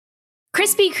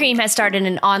Krispy Kreme has started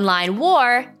an online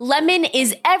war. Lemon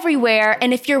is everywhere,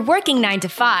 and if you're working 9 to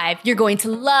 5, you're going to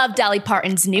love Dolly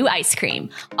Parton's new ice cream.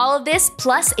 All of this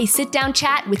plus a sit-down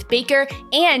chat with baker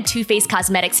and Too Faced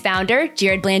Cosmetics founder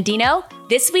Jared Blandino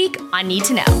this week on Need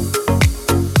to Know.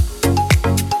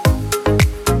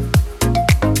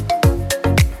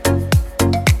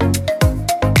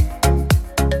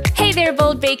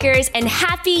 Bold bakers, and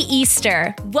happy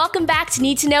Easter. Welcome back to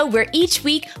Need to Know, where each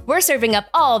week we're serving up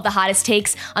all of the hottest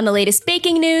takes on the latest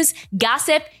baking news,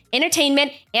 gossip,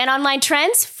 entertainment, and online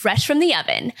trends fresh from the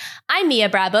oven. I'm Mia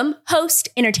Brabham, host,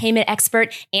 entertainment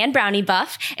expert, and brownie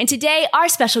buff, and today our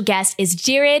special guest is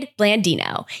Jared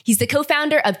Blandino. He's the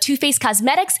co-founder of Too Faced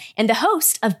Cosmetics and the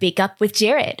host of Bake Up with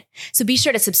Jared. So be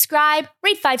sure to subscribe,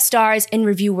 rate 5 stars, and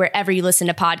review wherever you listen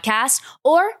to podcasts,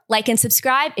 or like and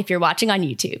subscribe if you're watching on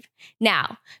YouTube.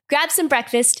 Now, grab some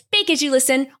breakfast, bake as you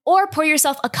listen, or pour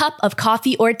yourself a cup of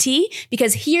coffee or tea,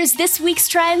 because here's this week's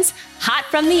trends, hot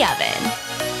from the oven.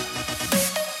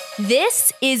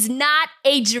 This is not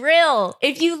a drill.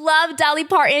 If you love Dolly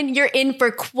Parton, you're in for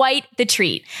quite the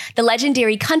treat. The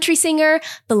legendary country singer,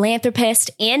 philanthropist,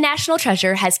 and national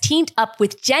treasure has teamed up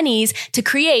with Jeni's to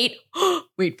create,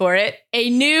 wait for it, a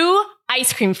new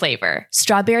ice cream flavor,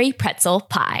 strawberry pretzel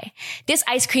pie. This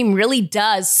ice cream really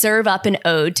does serve up an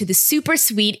ode to the super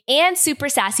sweet and super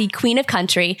sassy queen of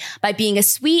country by being a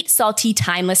sweet, salty,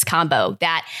 timeless combo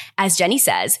that, as Jeni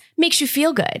says, makes you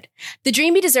feel good. The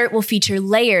dreamy dessert will feature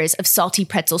layers of salty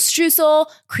pretzel streusel,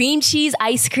 cream cheese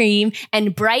ice cream,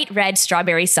 and bright red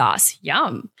strawberry sauce.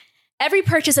 Yum. Every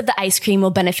purchase of the ice cream will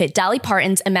benefit Dolly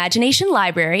Parton's Imagination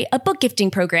Library, a book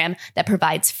gifting program that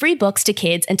provides free books to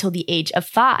kids until the age of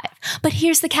 5. But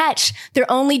here's the catch.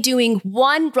 They're only doing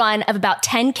one run of about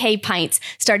 10K pints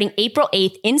starting April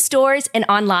 8th in stores and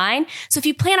online. So if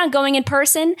you plan on going in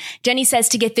person, Jeni says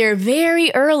to get there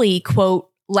very early, quote,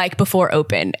 like before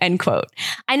open, end quote.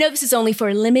 I know this is only for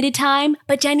a limited time,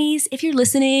 but Jeni's, if you're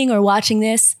listening or watching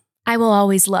this, I will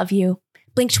always love you.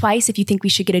 Blink twice if you think we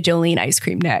should get a Jolene ice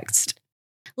cream next.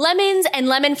 Lemons and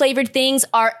lemon-flavored things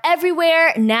are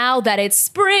everywhere now that it's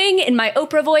spring, in my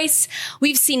Oprah voice.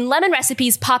 We've seen lemon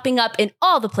recipes popping up in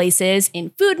all the places, in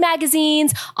food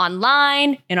magazines,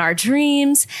 online, in our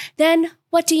dreams. Then,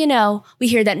 what do you know? We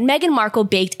hear that Meghan Markle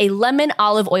baked a lemon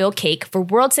olive oil cake for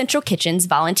World Central Kitchen's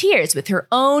volunteers with her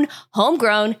own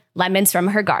homegrown lemons from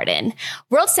her garden.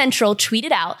 World Central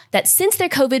tweeted out that since their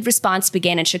COVID response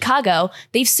began in Chicago,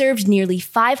 they've served nearly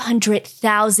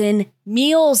 500,000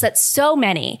 meals. That's so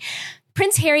many.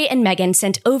 Prince Harry and Meghan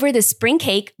sent over the spring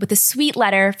cake with a sweet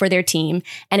letter for their team,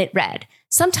 and it read,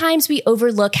 "Sometimes we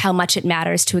overlook how much it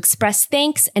matters to express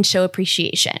thanks and show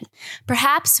appreciation.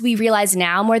 Perhaps we realize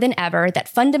now more than ever that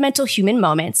fundamental human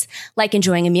moments, like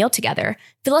enjoying a meal together,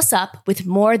 fill us up with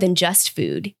more than just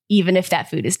food, even if that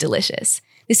food is delicious."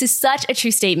 This is such a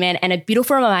true statement and a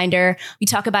beautiful reminder. We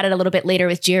talk about it a little bit later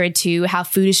with Jared too, how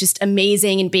food is just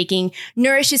amazing and baking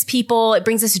nourishes people. It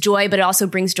brings us joy, but it also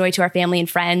brings joy to our family and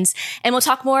friends. And we'll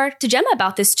talk more to Gemma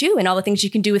about this too and all the things you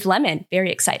can do with lemon. Very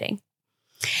exciting.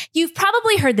 You've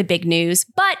probably heard the big news,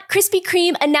 but Krispy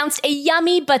Kreme announced a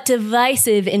yummy but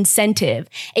divisive incentive,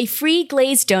 a free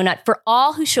glazed donut for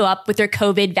all who show up with their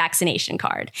COVID vaccination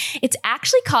card. It's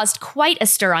actually caused quite a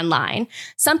stir online.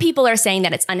 Some people are saying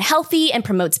that it's unhealthy and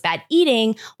promotes bad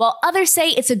eating, while others say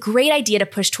it's a great idea to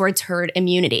push towards herd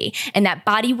immunity and that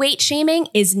body weight shaming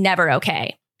is never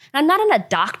okay. I'm not a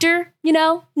doctor,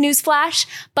 newsflash,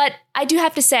 but I do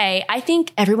have to say, I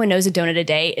think everyone knows a donut a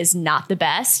day is not the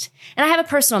best. And I have a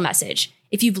personal message.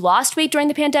 If you've lost weight during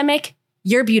the pandemic,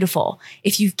 you're beautiful.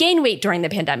 If you've gained weight during the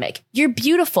pandemic, you're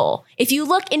beautiful. If you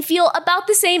look and feel about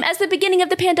the same as the beginning of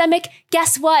the pandemic,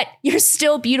 guess what? You're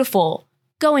still beautiful.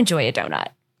 Go enjoy a donut.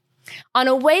 On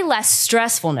a way less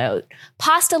stressful note,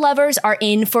 pasta lovers are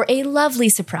in for a lovely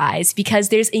surprise because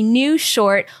there's a new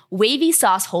short, wavy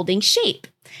sauce holding shape.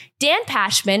 Dan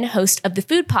Pashman, host of the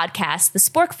food podcast The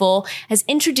Sporkful, has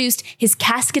introduced his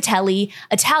Cascatelli,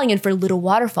 Italian for little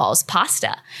waterfalls,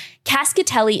 pasta.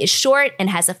 Cascatelli is short and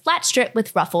has a flat strip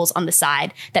with ruffles on the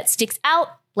side that sticks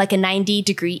out like a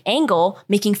 90-degree angle,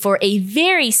 making for a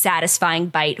very satisfying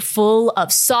bite full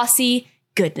of saucy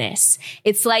goodness.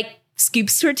 It's like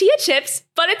Scoop's tortilla chips,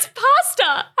 but it's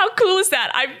pasta. How cool is that?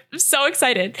 I'm so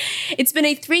excited. It's been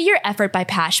a 3-year effort by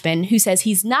Pashman, who says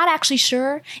he's not actually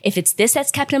sure if it's this that's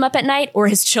kept him up at night or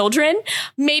his children,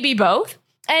 maybe both.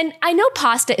 And I know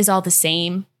pasta is all the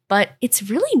same, but it's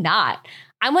really not.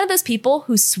 I'm one of those people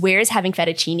who swears having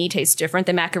fettuccine tastes different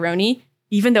than macaroni,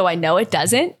 even though I know it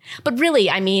doesn't. But really,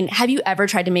 have you ever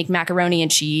tried to make macaroni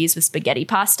and cheese with spaghetti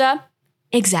pasta?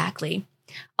 Exactly.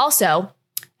 Also,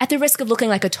 At the risk of looking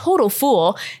like a total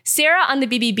fool, Sarah on the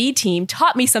BBB team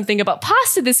taught me something about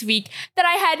pasta this week that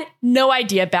I had no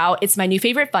idea about. It's my new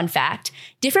favorite fun fact.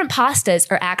 Different pastas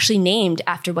are actually named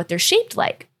after what they're shaped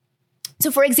like.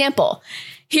 So for example,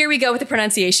 here we go with the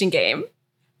pronunciation game.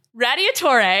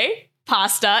 Radiatore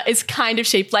pasta is kind of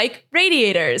shaped like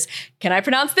radiators. Can I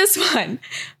pronounce this one?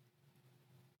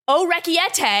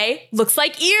 Orecchiette looks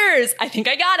like ears. I think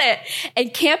I got it.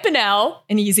 And campanelle,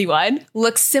 an easy one,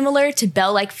 looks similar to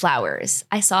bell-like flowers.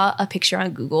 I saw a picture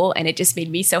on Google and it just made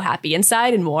me so happy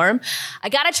inside and warm. I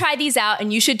gotta try these out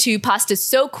and you should too. Pasta's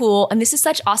so cool and this is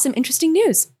such awesome, interesting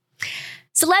news.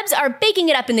 Celebs are baking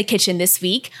it up in the kitchen this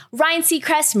week. Ryan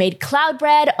Seacrest made cloud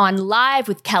bread on Live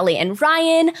with Kelly and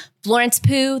Ryan. Florence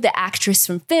Pugh, the actress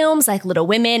from films like Little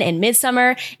Women and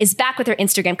Midsummer, is back with her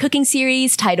Instagram cooking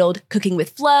series titled Cooking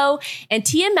with Flo. And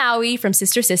Tia Mowry from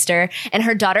Sister Sister and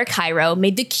her daughter Cairo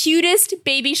made the cutest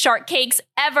baby shark cakes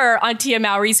ever on Tia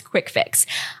Mowry's Quick Fix.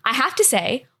 I have to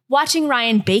say, watching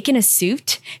Ryan bake in a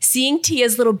suit, seeing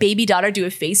Tia's little baby daughter do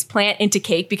a face plant into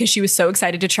cake because she was so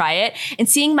excited to try it, and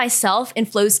seeing myself in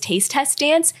Flo's taste test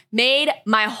dance made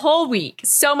my whole week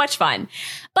so much fun.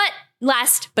 But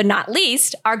last but not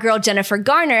least, our girl Jennifer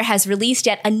Garner has released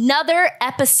yet another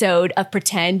episode of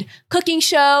Pretend Cooking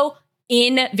Show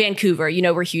in Vancouver. You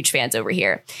know, we're huge fans over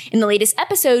here. In the latest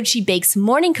episode, she bakes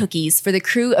morning cookies for the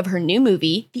crew of her new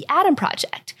movie, The Adam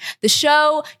Project. The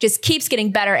show just keeps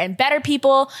getting better and better,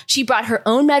 people. She brought her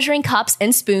own measuring cups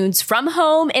and spoons from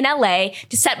home in LA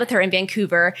to set with her in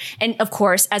Vancouver. And of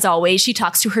course, as always, she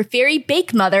talks to her fairy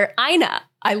bake mother, Ina.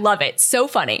 I love it. So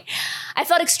funny. I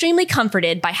felt extremely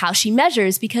comforted by how she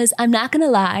measures because I'm not going to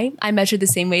lie, I measure the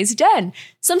same way as Jen.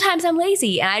 Sometimes I'm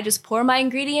lazy and I just pour my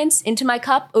ingredients into my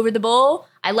cup over the bowl.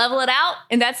 I level it out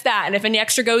and that's that. And if any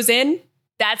extra goes in,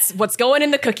 that's what's going in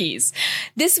the cookies.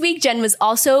 This week, Jen was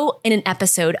also in an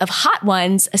episode of Hot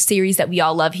Ones, a series that we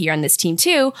all love here on this team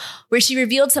too, where she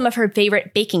revealed some of her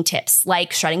favorite baking tips,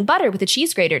 like shredding butter with a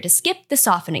cheese grater to skip the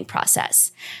softening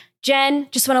process. Jen,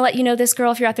 just want to let you know this,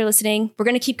 girl, if you're out there listening, we're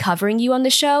going to keep covering you on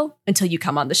the show until you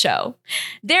come on the show.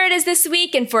 There it is this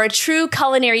week. And for a true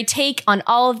culinary take on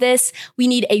all of this, we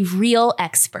need a real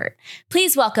expert.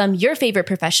 Please welcome your favorite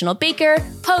professional baker,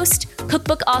 host,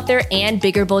 cookbook author, and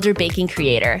Bigger Bolder baking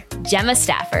creator, Gemma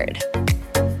Stafford.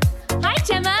 Hi,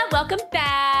 Gemma. Welcome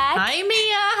back. Hi,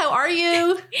 Mia. How are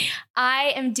you?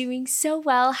 I am doing so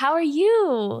well. How are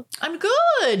you? I'm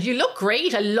good. You look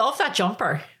great. I love that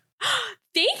jumper.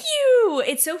 Thank you.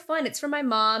 It's so fun. It's from my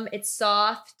mom. It's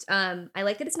soft. I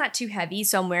like that it's not too heavy,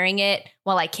 so I'm wearing it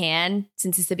while I can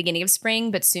since it's the beginning of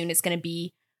spring, but soon it's going to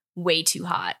be way too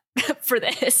hot for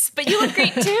this. But you look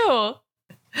great too.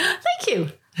 Thank you.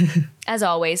 As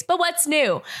always. But what's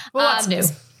new? What's new?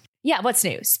 Yeah, what's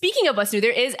new? Speaking of what's new,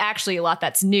 there is actually a lot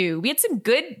that's new. We had some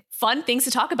good, fun things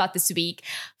to talk about this week.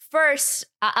 First,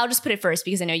 I'll just put it first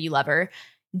because I know you love her.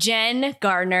 Jen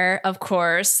Gardner, of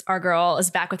course, our girl,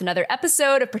 is back with another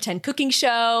episode of Pretend Cooking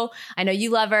Show. I know you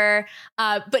love her,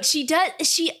 but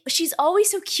she's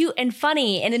always so cute and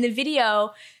funny. And in the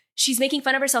video, she's making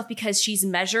fun of herself because she's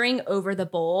measuring over the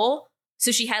bowl.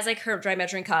 So she has like her dry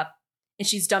measuring cup and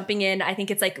she's dumping in, I think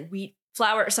it's like wheat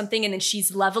flour or something. And then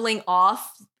she's leveling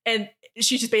off and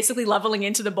she's just basically leveling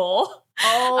into the bowl.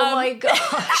 Oh my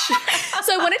gosh.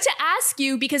 So I wanted to ask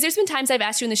you, because there's been times I've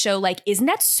asked you in the show, like, isn't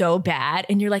that so bad?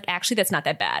 And you're like, actually, that's not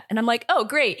that bad. And I'm like, oh,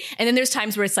 great. And then there's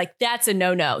times where it's like, that's a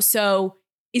no-no. So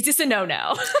is this a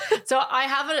no-no? So I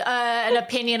have an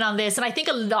opinion on this. And I think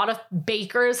a lot of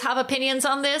bakers have opinions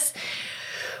on this.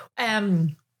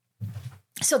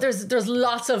 So there's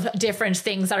lots of different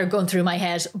things that are going through my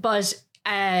head. But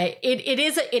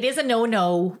it is a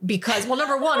no-no because, well,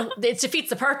 number one, it defeats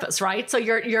the purpose, right? So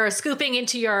you're scooping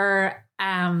into your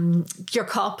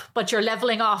cup, but you're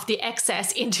leveling off the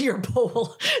excess into your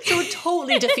bowl. So it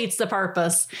totally defeats the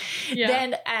purpose. Yeah.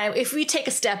 Then if we take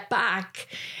a step back,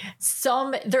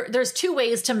 there's two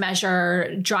ways to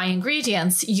measure dry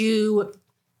ingredients.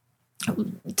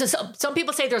 Some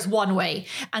people say there's one way,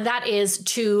 and that is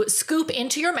to scoop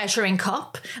into your measuring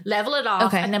cup, level it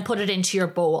off, and then put it into your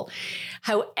bowl.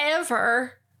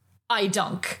 However, I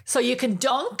dunk. So you can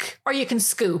dunk or you can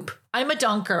scoop. I'm a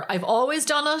dunker. I've always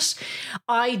done it.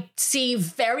 I see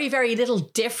very, very little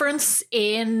difference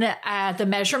in the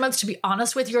measurements, to be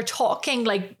honest with you. You're talking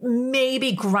like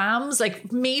maybe grams.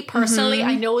 Like me personally,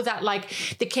 I know that like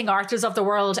the King Arthurs of the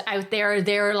world out there,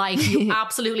 they're like, you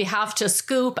absolutely have to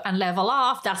scoop and level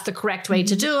off. That's the correct way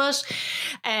to do it.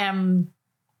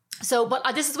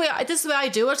 But this is the way I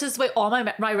do it. This is the way all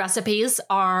my recipes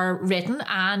are written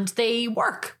and they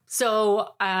work.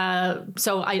 So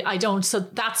I don't. So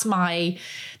that's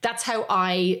how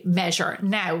I measure.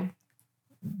 Now,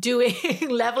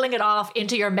 leveling it off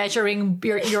into your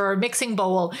your mixing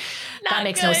bowl. That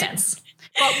makes no sense.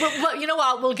 But you know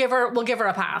what? We'll give her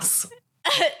a pass.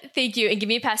 Thank you. And give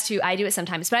me a pass too. I do it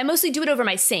sometimes, but I mostly do it over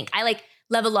my sink. I like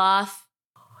level off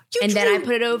then I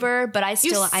put it over, but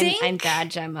I'm bad,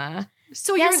 Gemma.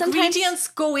 So your ingredients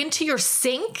go into your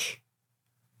sink?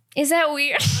 Is that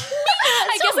weird?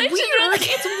 I guess weird.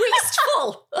 It's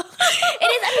wasteful. It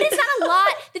is, but it's not a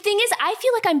lot. The thing is, I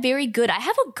feel like I'm very good. I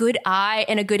have a good eye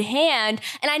and a good hand,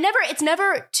 and it's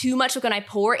never too much like when I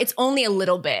pour. It's only a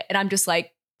little bit, and I'm just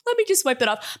like, let me just wipe it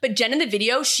off. But Jen in the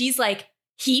video, she's like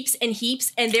heaps and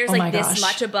heaps, and there's like this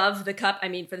much above the cup. I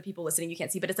mean, for the people listening, you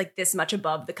can't see, but it's like this much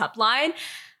above the cup line.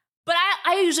 But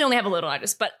I usually only have a little,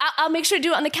 but I'll make sure to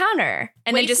do it on the counter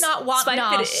and then just not what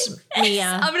not,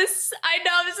 Mia. I know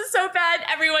this is so bad.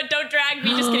 Everyone, don't drag me.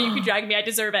 Just kidding. You can drag me. I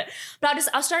deserve it. But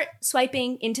I'll start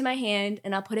swiping into my hand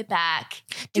and I'll put it back.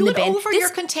 Do it over your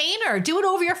container. Do it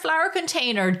over your flour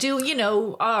container.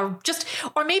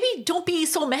 Or maybe don't be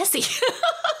so messy.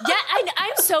 Yeah,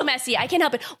 I'm so messy. I can't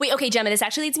help it. Wait, okay, Gemma, this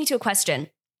actually leads me to a question.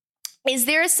 Is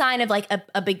there a sign of like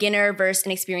a beginner versus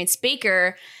an experienced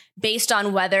baker based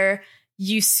on whether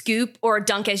you scoop or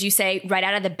dunk, as you say, right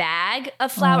out of the bag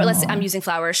of flour? Let's say I'm using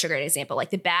flour or sugar as an example, like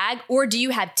the bag, or do you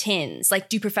have tins? Like,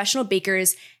 do professional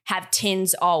bakers have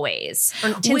tins always?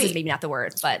 Or tins is maybe not the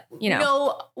word, but you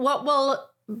know. No,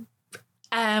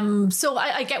 so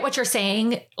I get what you're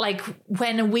saying. Like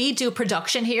when we do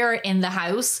production here in the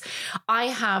house, I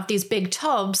have these big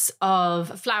tubs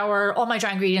of flour, all my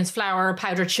dry ingredients, flour,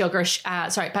 powdered sugar,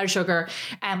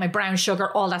 my brown sugar,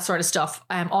 all that sort of stuff.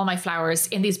 All my flours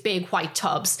in these big white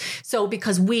tubs. So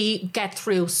because we get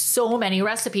through so many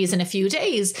recipes in a few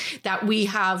days that we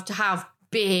have to have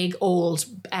big old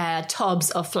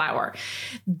tubs of flour.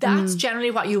 That's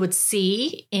generally what you would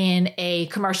see in a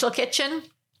commercial kitchen.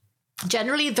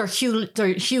 Generally, they're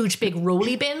huge, big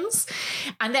rolly bins.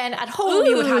 And then at home,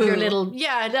 you would have your little,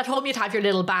 at home you'd have your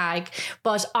little bag.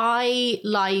 But I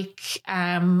like,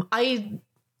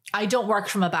 I don't work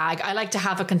from a bag. I like to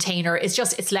have a container.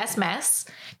 It's less mess.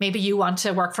 Maybe you want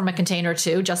to work from a container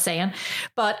too, just saying.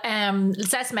 But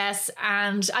it's less mess.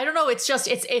 And I don't know,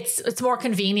 it's more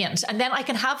convenient. And then I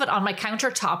can have it on my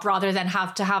countertop rather than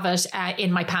have to have it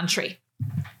in my pantry.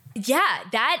 Yeah,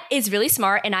 that is really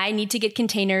smart. And I need to get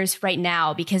containers right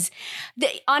now because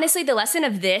honestly, the lesson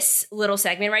of this little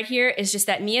segment right here is just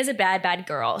that Mia's a bad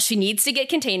girl. She needs to get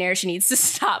containers. She needs to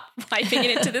stop wiping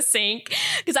it into the sink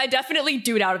because I definitely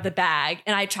do it out of the bag.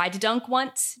 And I tried to dunk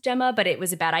once, Gemma, but it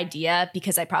was a bad idea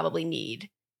because I probably need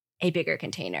a bigger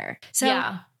container. So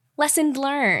yeah. Lesson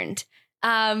learned.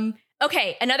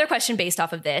 Okay, another question based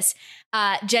off of this.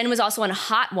 Jen was also on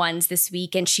Hot Ones this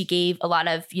week, and she gave a lot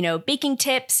of, baking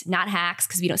tips, not hacks,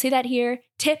 because we don't say that here,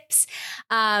 tips.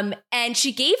 And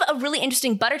she gave a really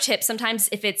interesting butter tip. Sometimes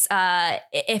if it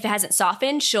hasn't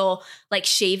softened, she'll like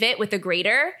shave it with a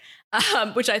grater,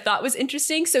 which I thought was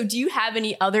interesting. So do you have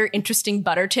any other interesting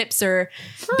butter tips or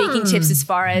baking tips as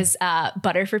far as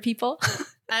butter for people?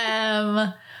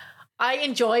 I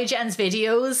enjoy Jen's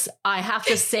videos. I have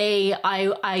to say,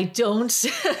 I don't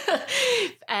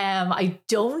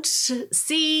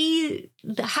see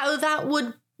how that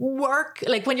would work.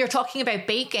 Like when you're talking about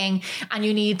baking and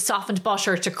you need softened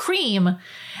butter to cream,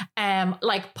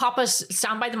 like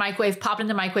stand by the microwave, pop it in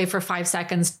the microwave for 5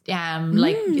 seconds,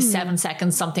 7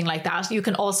 seconds, something like that. You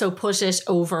can also put it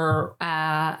over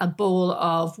a bowl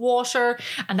of water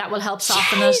and that will help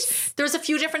soften it. There's a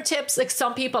few different tips. Like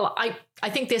some people, I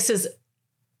think this is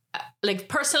like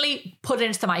personally put it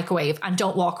into the microwave and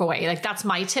don't walk away. Like that's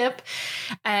my tip.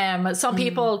 Some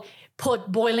people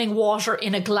put boiling water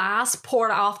in a glass, pour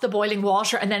it off the boiling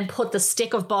water and then put the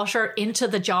stick of butter into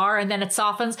the jar and then it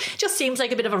softens. Just seems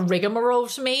like a bit of a rigmarole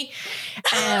to me.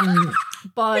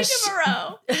 But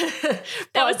rigmarole.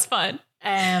 That was fun.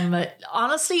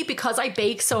 Honestly, because I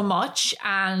bake so much,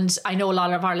 and I know a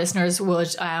lot of our listeners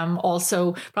would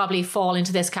also probably fall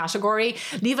into this category,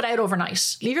 leave it out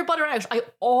overnight. Leave your butter out. I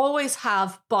always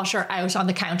have butter out on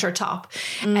the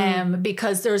countertop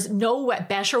because there's no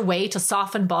better way to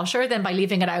soften butter than by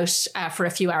leaving it out for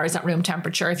a few hours at room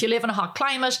temperature. If you live in a hot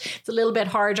climate, it's a little bit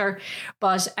harder.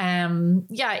 But in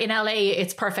LA,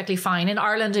 it's perfectly fine. In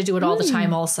Ireland, I do it all the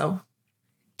time also.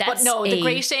 The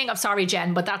grating, I'm sorry,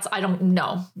 Jen, but I don't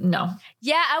know. No.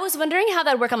 Yeah, I was wondering how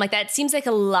that would work. I'm like, that seems like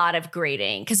a lot of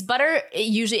grating because butter,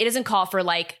 it doesn't call for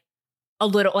like a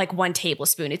little, like 1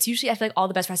 tablespoon. It's usually, I feel like all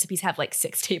the best recipes have like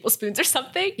 6 tablespoons or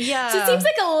something. Yeah. So it seems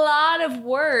like a lot of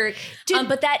work.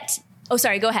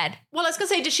 Sorry, go ahead. Well, I was going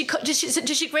to say, did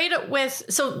she grate it with,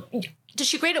 did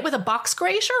she grate it with a box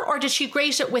grater or did she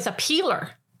grate it with a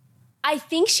peeler? I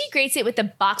think she grates it with the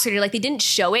box grater. Like they didn't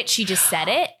show it; she just said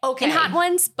it in Hot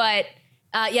Ones. But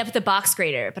with the box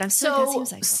grater. But I'm still that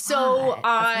seems like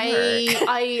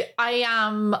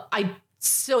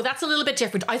So that's a little bit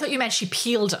different. I thought you meant she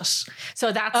peeled it.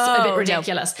 So that's a bit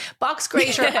ridiculous. No. Box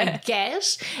grater, I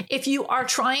get. If you are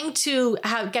trying to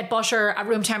get butter at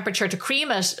room temperature to cream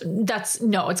it,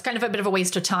 it's kind of a bit of a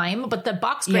waste of time. But the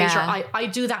box grater, I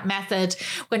do that method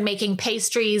when making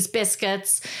pastries,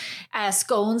 biscuits,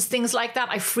 scones, things like that.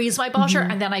 I freeze my butter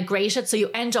and then I grate it. So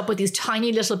you end up with these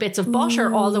tiny little bits of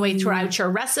butter all the way throughout your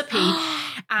recipe.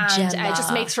 And it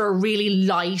just makes for a really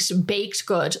light baked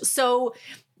good. So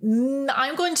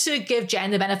I'm going to give Jen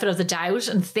the benefit of the doubt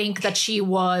and think that she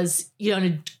was,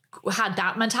 had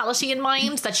that mentality in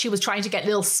mind, that she was trying to get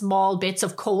little small bits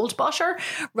of cold butter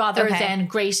rather than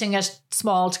grating it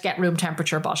small to get room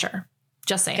temperature butter.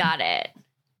 Just saying. Got it.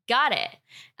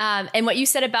 And what you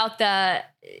said about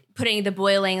putting the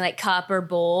boiling like cup or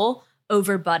bowl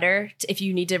over butter if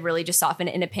you need to really just soften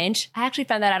it in a pinch. I actually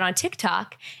found that out on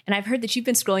TikTok, and I've heard that you've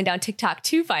been scrolling down TikTok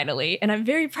too finally, and I'm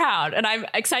very proud, and I'm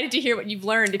excited to hear what you've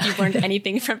learned, if you've learned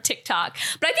anything from TikTok.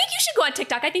 But I think you should go on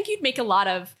TikTok. I think you'd make a lot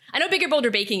of, I know Bigger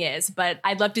Bolder Baking is, but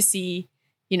I'd love to see,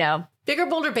 Bigger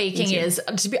Bolder Baking is,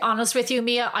 to be honest with you,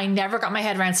 Mia, I never got my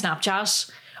head around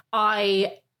Snapchat.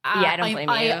 I don't blame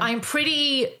you.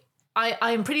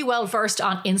 I'm pretty well versed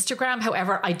on Instagram.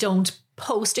 However, I don't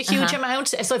post a huge amount.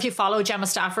 So if you follow Gemma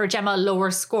Stafford on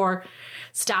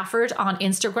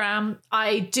Instagram,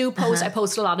 I do post. I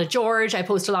post a lot of George. I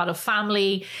post a lot of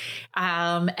family,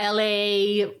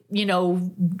 LA.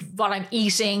 What I'm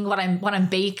eating, what I'm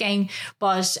baking.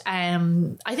 But I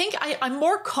think I'm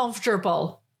more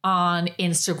comfortable on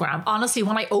Instagram. Honestly,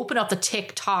 when I open up the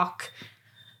TikTok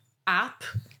app,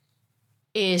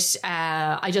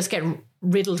 I just get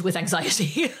riddled with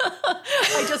anxiety.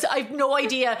 I have no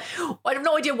idea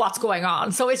what's going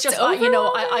on. So it's just,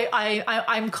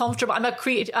 I'm comfortable. I'm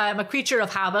a creature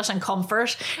of habit and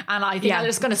comfort. And I think I'm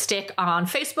just going to stick on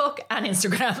Facebook and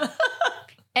Instagram.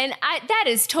 And that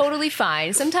is totally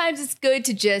fine. Sometimes it's good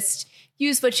to just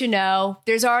use what you know.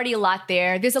 There's already a lot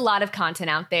there. There's a lot of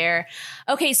content out there.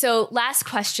 Okay, so last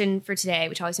question for today,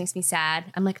 which always makes me sad.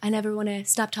 I'm like, I never want to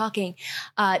stop talking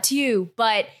to you,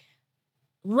 but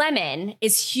lemon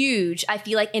is huge. I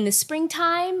feel like in the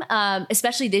springtime,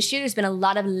 especially this year, there's been a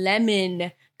lot of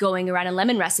lemon going around and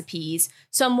lemon recipes.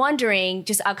 So I'm wondering,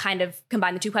 I'll kind of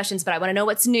combine the two questions, but I want to know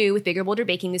what's new with Bigger Bolder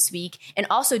Baking this week. And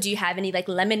also, do you have any like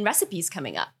lemon recipes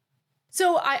coming up?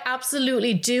 So I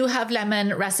absolutely do have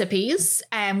lemon recipes.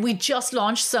 We just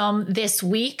launched some this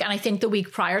week, and I think the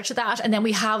week prior to that. And then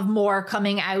we have more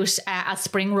coming out as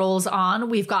spring rolls on.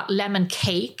 We've got lemon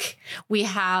cake. We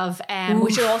have,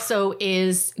 which also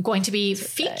is going to be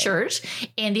featured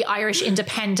in the Irish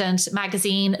Independent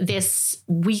magazine this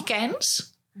weekend.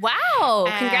 Wow!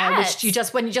 Congrats! Which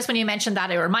when you mentioned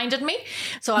that, it reminded me.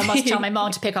 So I must tell my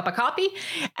mom to pick up a copy.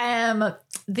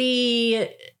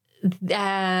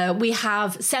 We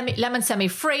have lemon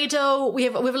semifredo. We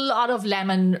have a lot of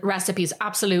lemon recipes,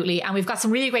 absolutely, and we've got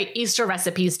some really great Easter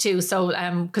recipes too. So,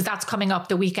 because that's coming up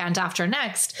the weekend after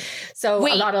next. So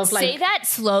wait, a lot of say that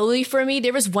slowly for me.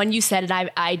 There was one you said,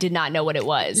 and I did not know what it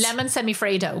was. Lemon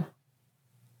semifredo.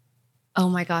 Oh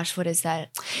my gosh, what is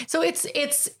that? So it's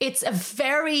a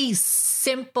very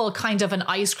simple kind of an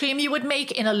ice cream you would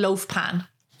make in a loaf pan.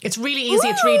 It's really easy.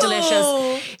 Ooh. It's really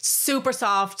delicious. It's super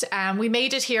soft. We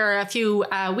made it here a few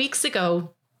weeks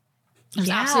ago. It was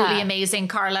absolutely amazing.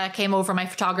 Carla came over, my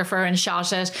photographer, and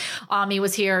shot it. Ami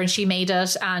was here and she made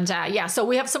it. And so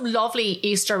we have some lovely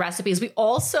Easter recipes. We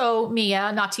also,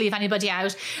 Mia, not to leave anybody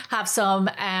out, have some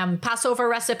Passover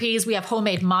recipes. We have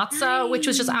homemade matzah, which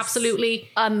was just absolutely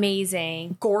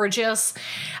amazing, gorgeous.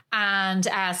 And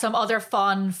some other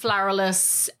fun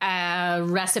flourless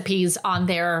recipes on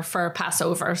there for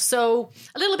Passover. So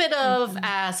a little bit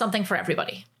of something for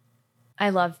everybody. I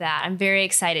love that. I'm very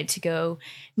excited to go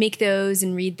make those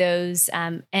and read those.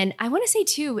 And I want to say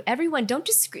too, everyone, don't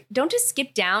just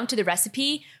skip down to the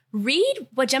recipe. Read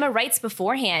what Gemma writes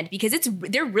beforehand, because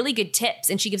they're really good tips,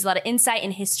 and she gives a lot of insight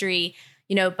and history,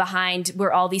 behind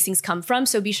where all these things come from.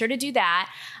 So be sure to do that.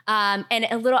 And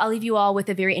I'll leave you all with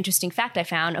a very interesting fact I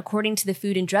found. According to the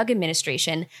Food and Drug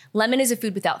Administration, lemon is a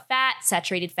food without fat,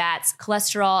 saturated fats,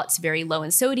 cholesterol. It's very low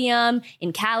in sodium,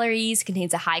 in calories,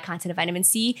 contains a high content of vitamin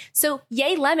C. So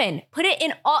yay, lemon. Put it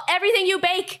in everything you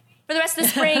bake for the rest of the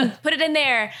spring. Put it in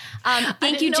there.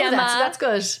 Thank you, Gemma. That's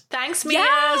good. Thanks, Mia.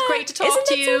 Yeah. It was great to talk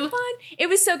to you. So fun? It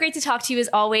was so great to talk to you as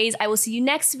always. I will see you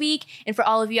next week. And for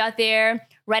all of you out there,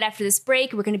 Right after this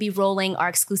break, we're going to be rolling our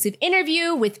exclusive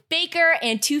interview with baker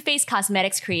and Too Faced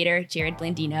Cosmetics creator, Jared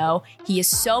Blandino. He is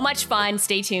so much fun.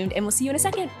 Stay tuned, and we'll see you in a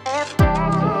second.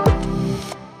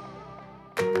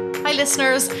 Hi,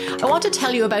 listeners. I want to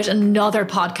tell you about another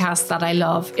podcast that I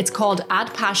love. It's called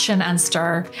Add Passion and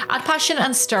Stir. Add Passion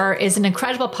and Stir is an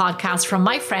incredible podcast from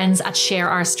my friends at Share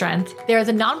Our Strength. They're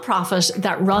the nonprofit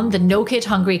that run the No Kid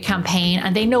Hungry campaign,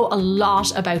 and they know a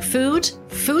lot about food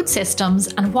systems,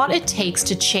 and what it takes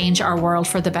to change our world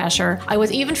for the better. I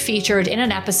was even featured in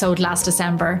an episode last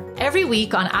December. Every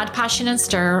week on Add Passion and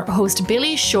Stir, host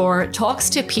Billy Shore talks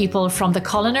to people from the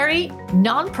culinary,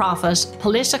 nonprofit,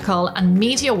 political, and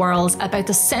media worlds about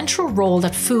the central role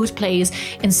that food plays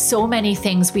in so many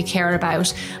things we care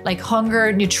about, like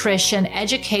hunger, nutrition,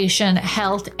 education,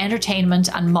 health, entertainment,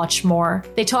 and much more.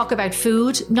 They talk about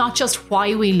food, not just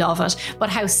why we love it, but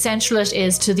how central it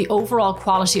is to the overall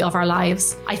quality of our lives.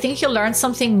 I think you'll learn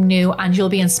something new and you'll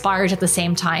be inspired at the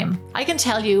same time. I can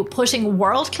tell you, putting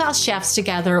world-class chefs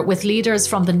together with leaders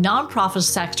from the nonprofit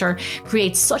sector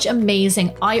creates such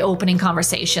amazing, eye-opening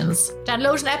conversations.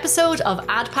 Download an episode of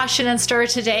Add Passion and Stir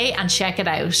today and check it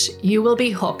out. You will be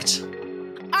hooked.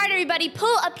 All right, everybody,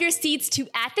 pull up your seats to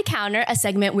At the Counter, a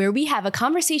segment where we have a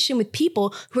conversation with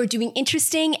people who are doing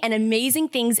interesting and amazing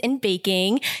things in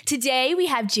baking. Today, we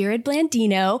have Jared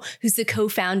Blandino, who's the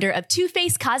co-founder of Too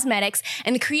Faced Cosmetics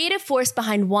and the creative force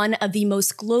behind one of the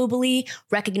most globally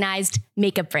recognized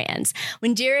makeup brands.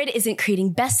 When Jared isn't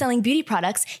creating best-selling beauty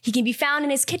products, he can be found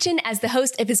in his kitchen as the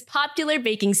host of his popular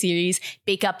baking series,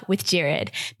 Bake Up with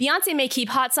Jared. Beyonce may keep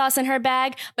hot sauce in her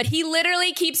bag, but he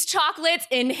literally keeps chocolates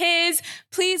in his.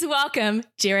 Please welcome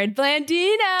Jared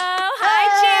Blandino.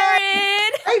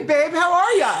 Hi, Jared. Hey, babe. How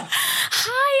are you?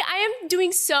 Hi. I am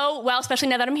doing so well, especially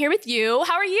now that I'm here with you.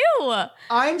 How are you?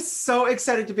 I'm so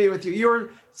excited to be with you.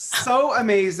 You're so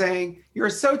amazing.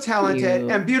 You're so talented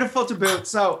and beautiful to boot.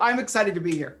 So I'm excited to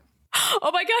be here.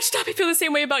 Oh my gosh, stop. I feel the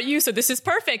same way about you. So this is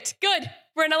perfect. Good.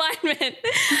 We're in alignment.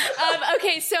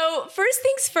 Okay, so first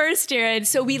things first, Jared.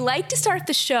 So we like to start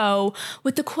the show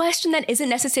with the question that isn't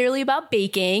necessarily about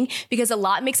baking, because a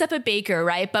lot makes up a baker,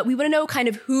 right? But we want to know kind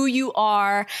of who you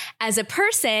are as a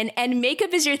person, and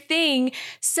makeup is your thing.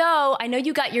 So I know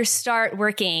you got your start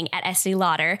working at Estee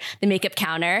Lauder, the makeup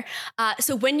counter.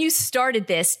 So when you started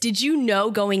this, did you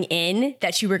know going in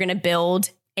that you were going to build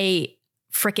a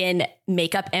freaking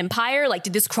makeup empire? Like,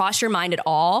 did this cross your mind at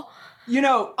all? You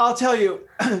know, I'll tell you,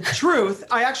 truth,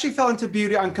 I actually fell into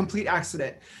beauty on complete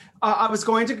accident. I was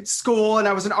going to school and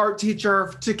I was an art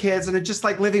teacher to kids and just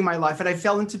like living my life. And I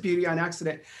fell into beauty on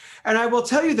accident. And I will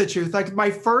tell you the truth, like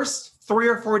my first 3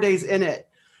 or 4 days in it,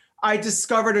 I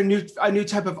discovered a new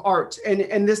type of art.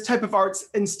 And this type of art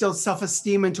instilled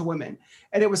self-esteem into women.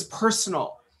 And it was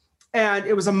personal and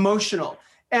it was emotional.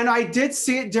 And I did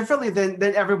see it differently than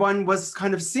everyone was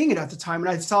kind of seeing it at the time. And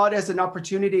I saw it as an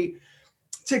opportunity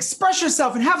to express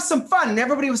yourself and have some fun. And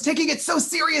everybody was taking it so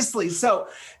seriously. So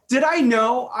did I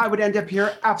know I would end up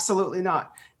here? Absolutely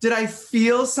not. Did I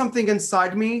feel something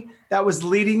inside me that was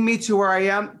leading me to where I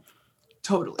am?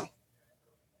 Totally.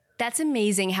 That's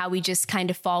amazing how we just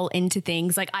kind of fall into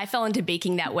things. Like I fell into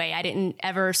baking that way. I didn't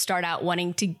ever start out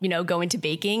wanting to, go into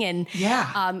baking. And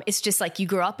it's just like you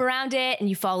grow up around it and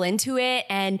you fall into it.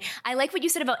 And I like what you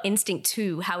said about instinct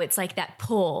too, how it's like that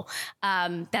pull.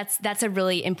 That's a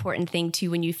really important thing too,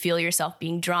 when you feel yourself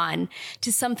being drawn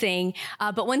to something.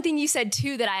 But one thing you said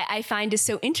too that I find is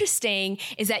so interesting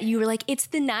is that you were like, it's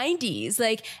the 90s.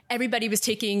 Like everybody was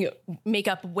taking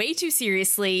makeup way too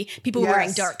seriously. People were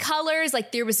wearing dark colors.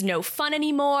 Like there was no fun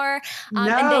anymore.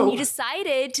 And then you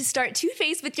decided to start Too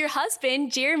Faced with your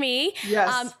husband, Jeremy.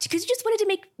 Yes. Because you just wanted to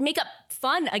make makeup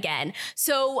fun again.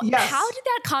 So how did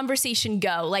that conversation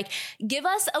go? Like, give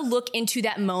us a look into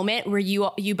that moment where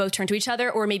you both turned to each other,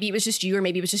 or maybe it was just you, or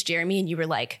maybe it was just Jeremy, and you were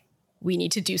like, we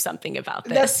need to do something about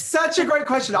this. That's such a great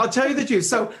question. I'll tell you the truth.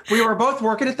 So we were both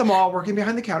working at the mall, working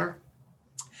behind the counter.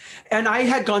 And I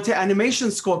had gone to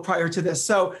animation school prior to this.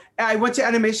 So I went to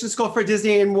animation school for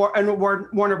Disney and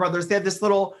Warner Brothers. They had this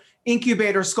little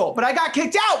incubator school. But I got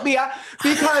kicked out, Mia,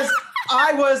 because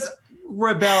I was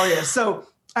rebellious. So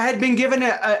I had been given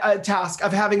a task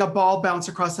of having a ball bounce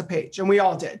across the page, and we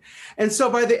all did. And so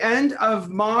by the end of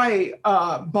my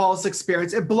balls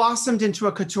experience, it blossomed into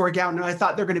a couture gown. And I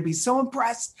thought they're going to be so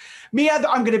impressed. Mia,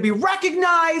 I'm going to be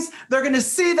recognized. They're going to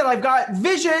see that I've got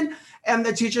vision. And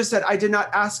the teacher said, I did not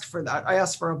ask for that. I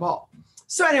asked for a ball.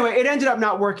 So anyway, it ended up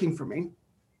not working for me.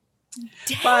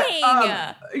 Dang. But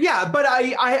but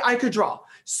I could draw.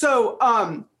 So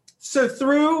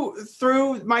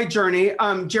through my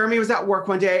Jeremy was at work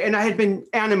one day, and I had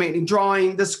been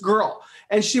drawing this girl,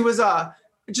 and she was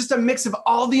just a mix of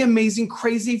all the amazing,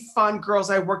 crazy, fun girls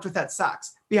I worked with at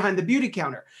Saks behind the beauty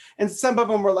counter. And some of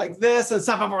them were like this, and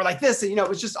some of them were like this. And, it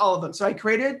was just all of them. So I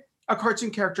created a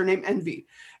cartoon character named Envy.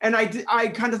 And I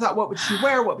kind of thought, what would she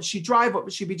wear? What would she drive? What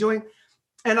would she be doing?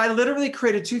 And I literally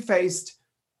created Two-Faced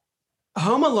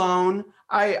home alone.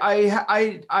 I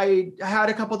had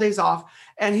a couple of days off,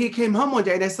 and he came home one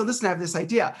day and I said, listen, I have this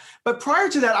idea. But prior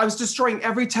to that, I was destroying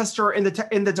every tester in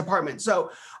the department.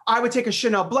 So I would take a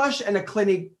Chanel blush and a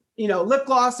Clinique, lip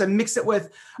gloss and mix it with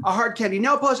a hard candy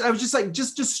nail polish. I was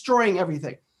just destroying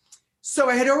everything. So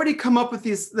I had already come up with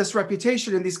this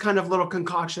reputation and these kind of little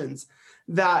concoctions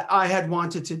that I had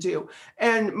wanted to do.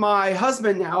 And my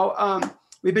husband now,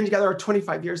 we've been together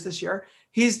 25 years this year.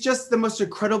 He's just the most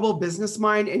incredible business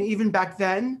mind. And even back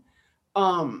then,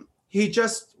 he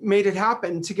just made it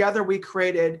happen. Together, we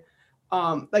created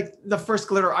like the first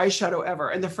glitter eyeshadow ever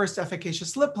and the first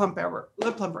efficacious lip plumper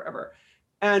ever.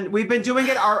 And we've been doing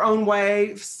it our own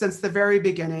way since the very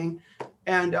beginning,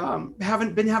 and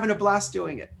been having a blast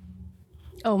doing it.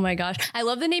 Oh my gosh. I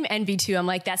love the name Envy too. I'm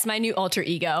like, that's my new alter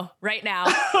ego right now.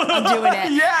 I'm doing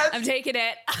it. Yes. I'm taking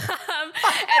it.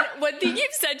 And one thing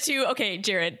you've said too, okay,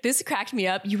 Jared, this cracked me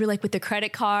up. You were like with the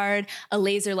credit card, a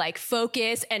laser like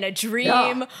focus and a dream.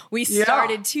 Yeah. We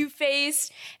started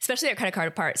Two-Faced, especially our credit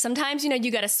card part. Sometimes,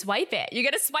 you got to swipe it. You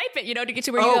got to swipe it, to get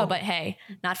to where you go. But hey,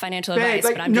 not financial advice,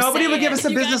 but I'm just saying. Nobody would give us a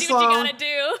business loan. You got to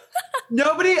do.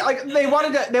 Nobody, they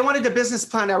wanted a business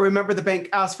plan. I remember the bank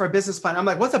asked for a business plan. I'm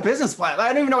like, what's a business plan?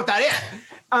 I don't even know what that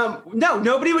is. No,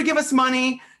 nobody would give us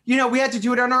money. We had to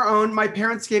do it on our own. My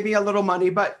parents gave me a little money,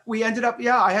 but we ended up,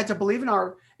 I had to believe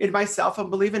in myself and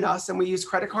believe in us. And we used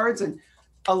credit cards and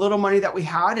a little money that we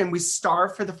had, and we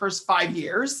starved for the first 5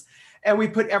 years, and we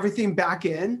put everything back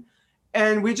in.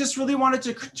 And we just really wanted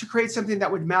to create something that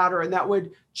would matter and that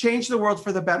would change the world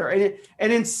for the better.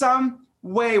 And in some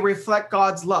way reflect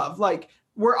God's love. Like,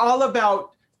 we're all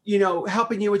about,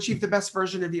 helping you achieve the best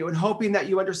version of you and hoping that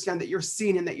you understand that you're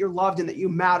seen and that you're loved and that you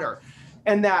matter.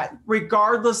 And that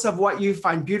regardless of what you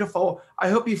find beautiful, I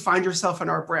hope you find yourself in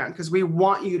our brand, because we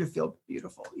want you to feel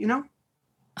beautiful,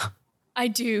 I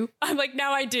do. I'm like,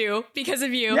 now I do, because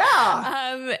of you.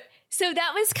 Yeah. So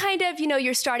that was kind of,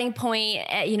 your starting point,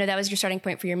 that was your starting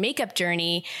point for your makeup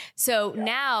journey. So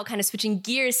now kind of switching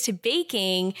gears to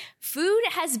baking, food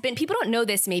has been, people don't know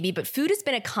this maybe, but food has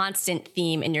been a constant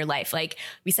theme in your life. Like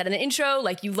we said in the intro,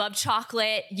 like you love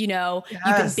chocolate, you've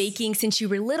been baking since you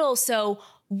were little. So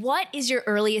what is your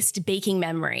earliest baking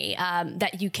memory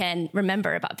that you can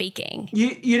remember about baking?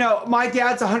 My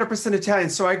dad's 100% Italian,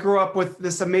 so I grew up with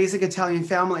this amazing Italian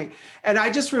family. And I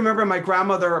just remember my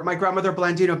grandmother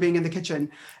Blandino, being in the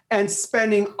kitchen and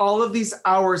spending all of these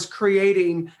hours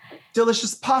creating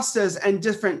delicious pastas and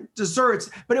different desserts.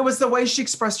 But it was the way she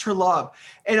expressed her love.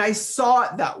 And I saw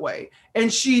it that way.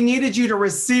 And she needed you to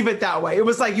receive it that way. It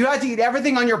was like you had to eat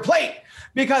everything on your plate,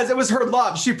 because it was her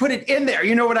love. She put it in there.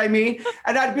 You know what I mean?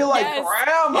 And I'd be like, yes.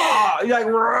 Grandma, like,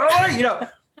 really?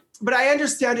 But I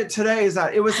understand it today is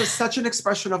that it was such an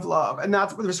expression of love. And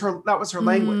that was her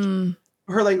language,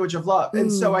 her language of love. And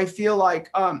so I feel like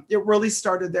it really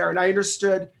started there. And I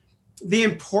understood the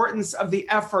importance of the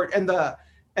effort and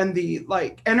the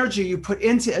like energy you put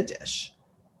into a dish,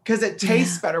 because it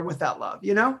tastes better with that love,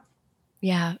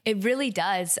 Yeah, it really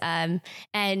does. And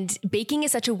baking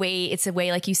is it's a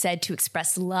way, like you said, to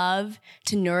express love,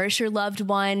 to nourish your loved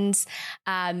ones.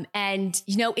 And,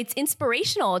 it's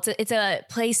inspirational. It's a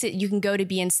place that you can go to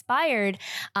be inspired.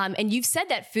 And you've said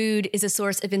that food is a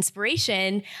source of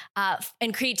inspiration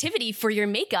and creativity for your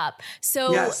makeup.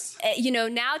 So, yes.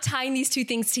 Now tying these two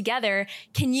things together,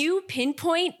 can you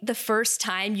pinpoint the first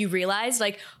time you realized,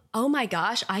 like, oh my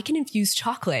gosh, I can infuse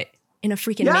chocolate in a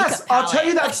freaking makeup palette? I'll tell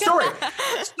you that story.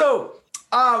 So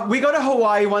we go to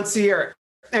Hawaii once a year,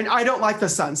 and I don't like the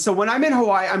sun. So when I'm in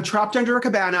Hawaii, I'm trapped under a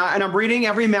cabana and I'm reading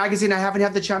every magazine I haven't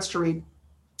had the chance to read.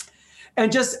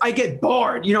 And I get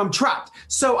bored, I'm trapped.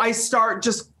 So I start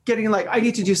just getting like, I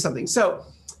need to do something. So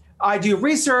I do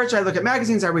research, I look at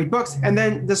magazines, I read books. And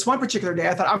then this one particular day,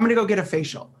 I thought, I'm going to go get a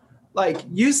facial. Like,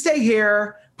 you stay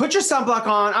here, put your sunblock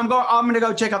on. I'm going to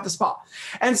go check out the spa.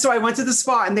 And so I went to the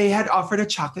spa, and they had offered a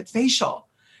chocolate facial.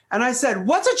 And I said,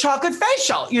 what's a chocolate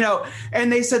facial?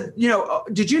 And they said,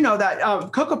 did you know that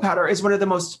cocoa powder is one of the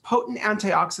most potent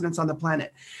antioxidants on the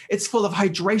planet? It's full of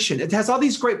hydration. It has all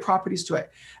these great properties to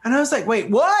it. And I was like, wait,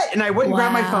 what? And I went and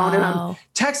grabbed my phone, and I'm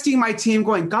texting my team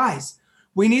going, guys,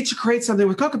 we need to create something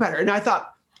with cocoa powder. And I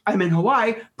thought, I'm in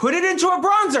Hawaii, put it into a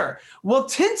bronzer. We'll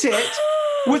tint it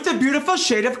with the beautiful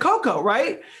shade of cocoa,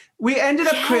 right? We ended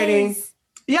up creating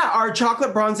Yeah, our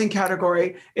chocolate bronzing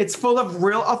category. It's full of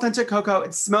real authentic cocoa.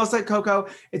 It smells like cocoa.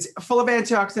 It's full of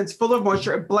antioxidants, full of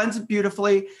moisture. It blends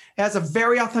beautifully. It has a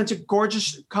very authentic,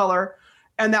 gorgeous color.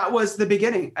 And that was the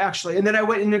beginning, actually. And then I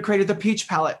went in and created the peach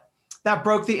palette that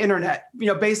broke the internet,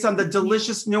 based on the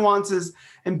delicious nuances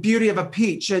and beauty of a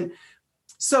peach. And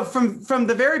so from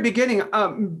the very beginning,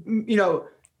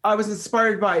 I was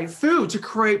inspired by food to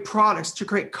create products, to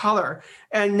create color.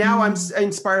 And now I'm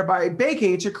inspired by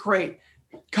baking to create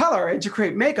color and to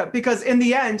create makeup, because in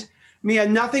the end, Mia,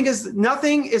 nothing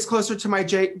is closer to my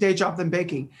day job than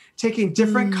baking. Taking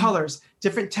different colors,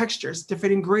 different textures,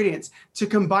 different ingredients to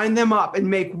combine them up and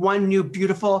make one new,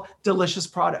 beautiful, delicious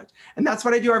product. And that's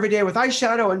what I do every day with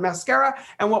eyeshadow and mascara,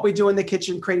 and what we do in the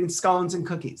kitchen, creating scones and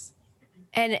cookies.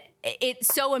 And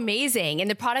it's so amazing. And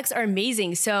the products are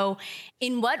amazing. So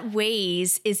in what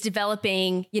ways is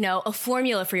developing, a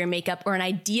formula for your makeup or an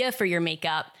idea for your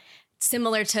makeup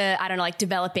similar to, I don't know, like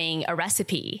developing a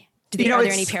recipe? Are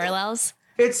there any parallels?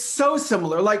 It's so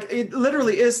similar. Like, it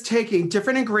literally is taking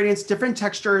different ingredients, different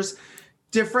textures,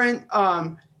 different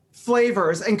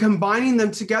flavors, and combining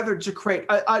them together to create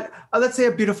let's say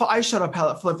a beautiful eyeshadow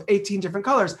palette full of 18 different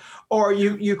colors. Or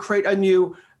you create a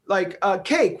new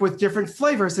cake with different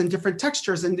flavors and different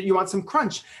textures, and you want some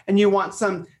crunch, and you want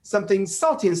something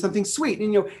salty and something sweet.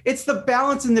 And it's the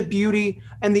balance and the beauty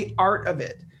and the art of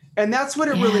it. And that's what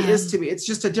it really is to me. It's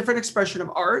just a different expression of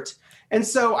art. And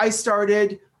so I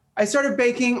started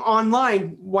baking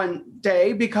online one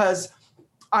day because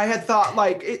I had thought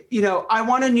I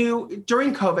want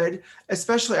during COVID,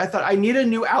 especially, I thought I need a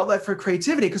new outlet for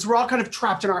creativity, because we're all kind of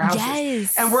trapped in our houses.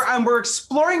 Yes. And we're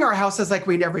exploring our houses like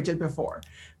we never did before.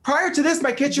 Prior to this,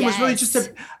 my kitchen was really just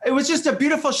a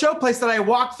beautiful showplace that I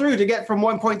walked through to get from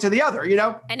one point to the other,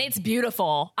 And it's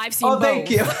beautiful. I've seen both. Thank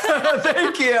you.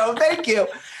 Thank you.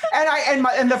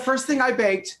 And the first thing I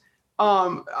baked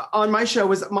on my show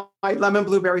was my lemon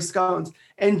blueberry scones.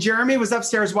 And Jeremy was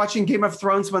upstairs watching Game of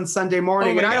Thrones one Sunday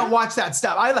morning. And I don't watch that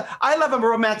stuff. I love a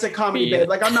romantic comedy, babe.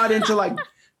 Like, I'm not into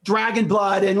dragon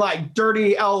blood and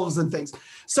dirty elves and things.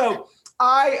 So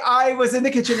I was in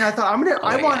the kitchen and I thought,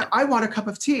 I want a cup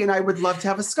of tea and I would love to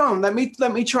have a scone. Let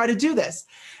me try to do this.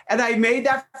 And I made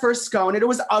that first scone, and it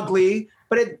was ugly,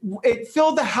 but it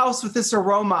filled the house with this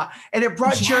aroma, and it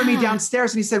brought Jeremy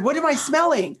downstairs, and he said, "What am I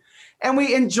smelling?" And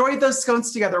we enjoyed those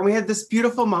scones together. And we had this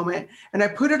beautiful moment, and I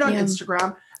put it on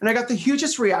Instagram, and I got the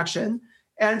hugest reaction.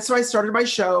 And so I started my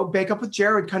show, Bake Up with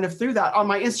Jared, kind of through that on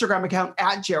my Instagram account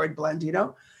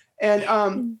 @JaredBlend,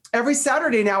 And every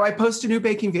Saturday now I post a new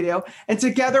baking video, and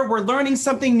together we're learning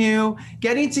something new,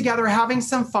 getting together, having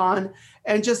some fun,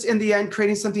 and just in the end,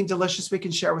 creating something delicious we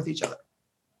can share with each other.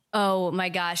 Oh my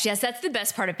gosh. Yes, that's the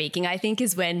best part of baking, I think,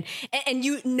 is when, and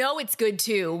it's good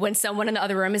too, when someone in the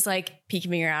other room is peeking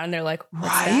me around and they're like, "What's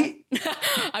right?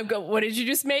 that?" I'm going, "What did you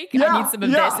just make? I need some of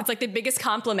this." It's the biggest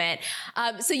compliment.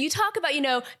 So you talk about,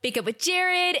 Bake Up with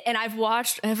Jared, and I've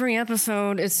watched every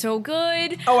episode. It's so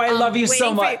good. Oh, I love you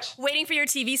so much. Waiting for your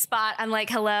TV spot. I'm like,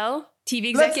 hello? TV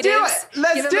executives.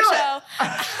 Let's do it.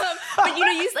 But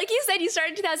you said, you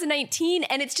started in 2019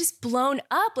 and it's just blown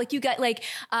up. You got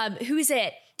who is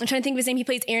it? I'm trying to think of his name. He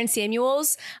plays Aaron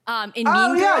Samuels in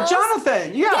Mean Girls.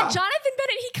 Jonathan. Yeah, Jonathan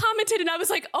Bennett. He commented and I was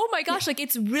like, oh my gosh,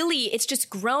 it's just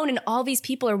grown and all these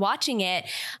people are watching it.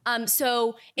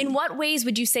 So in what ways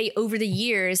would you say over the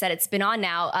years that it's been on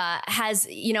now,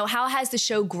 how has the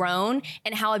show grown,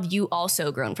 and how have you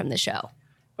also grown from the show?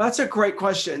 That's a great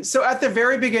question. So at the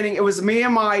very beginning, it was me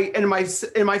and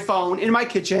my phone in my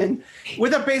kitchen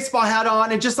with a baseball hat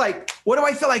on, and just what do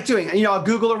I feel like doing? And I'll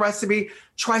Google a recipe,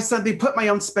 try something, put my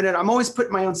own spin in it. I'm always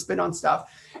putting my own spin on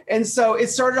stuff. And so it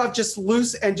started off just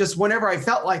loose and just whenever I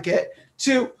felt like it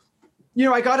to,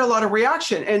 I got a lot of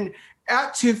reaction. And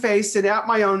at Too Faced and at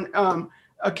my own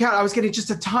account, I was getting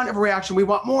just a ton of reaction. We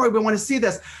want more. We want to see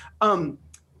this.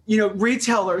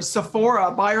 Retailers,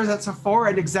 Sephora, buyers at Sephora,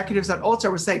 and executives at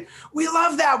Ulta were saying, "We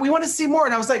love that. We want to see more."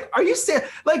 And I was like, "Are you serious?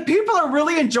 People are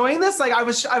really enjoying this?" I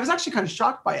was actually kind of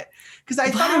shocked by it, because I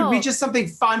thought it would be just something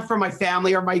fun for my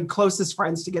family or my closest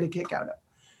friends to get a kick out of.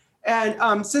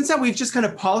 And since then, we've just kind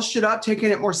of polished it up,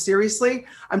 taking it more seriously.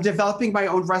 I'm developing my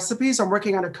own recipes. I'm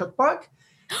working on a cookbook.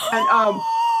 And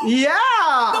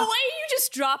yeah. The way you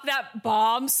just dropped that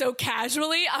bomb so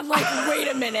casually, I'm like, wait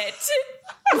a minute.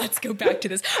 Let's go back to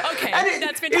this. Okay,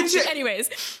 that's fantastic. Anyways.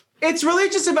 It's really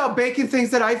just about baking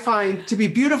things that I find to be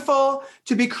beautiful,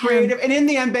 to be creative. And in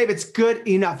the end, babe, it's good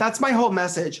enough. That's my whole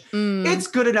message. It's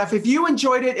good enough. If you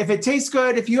enjoyed it, if it tastes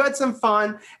good, if you had some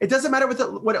fun, it doesn't matter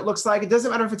what it looks like. It doesn't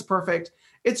matter if it's perfect.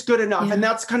 It's good enough. Yeah. And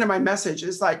that's kind of my message,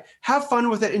 is have fun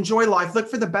with it. Enjoy life. Look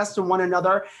for the best in one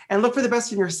another and look for the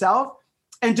best in yourself.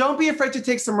 And don't be afraid to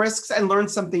take some risks and learn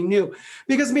something new.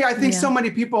 Because I think so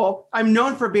many people, I'm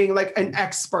known for being like an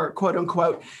expert, quote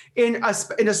unquote, in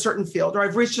a certain field, or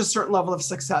I've reached a certain level of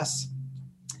success.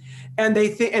 And they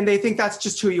think that's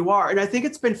just who you are. And I think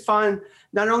it's been fun,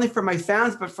 not only for my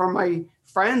fans, but for my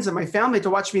friends and my family to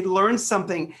watch me learn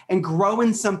something and grow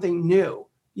in something new.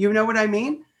 You know what I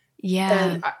mean? Yeah.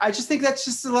 And I just think that's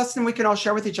just a lesson we can all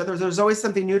share with each other. There's always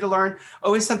something new to learn,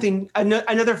 always something,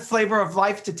 another flavor of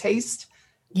life to taste,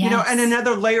 and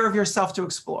another layer of yourself to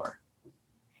explore.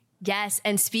 Yes.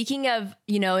 And speaking of,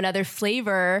 another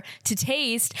flavor to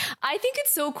taste, I think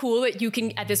it's so cool that you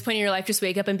can, at this point in your life, just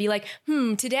wake up and be like,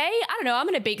 today, I don't know, I'm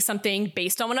going to bake something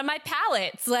based on one of my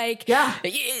palettes. Like,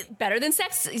 better than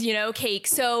sex, cake.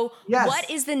 So what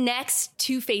is the next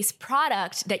Too Faced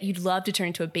product that you'd love to turn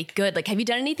into a baked good? Like, have you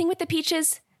done anything with the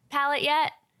peaches palette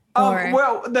yet?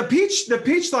 Well, the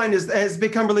peach line has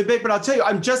become really big, but I'll tell you,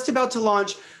 I'm just about to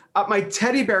launch my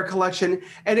teddy bear collection,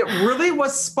 and it really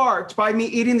was sparked by me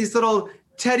eating these little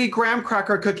Teddy graham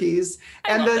cracker cookies,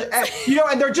 and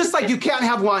and they're just like, you can't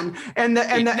have one, and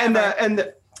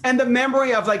the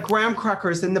memory of like graham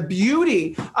crackers and the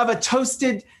beauty of a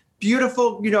toasted,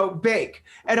 beautiful, bake.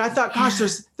 And I thought, gosh,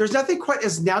 there's nothing quite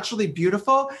as naturally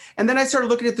beautiful. And then I started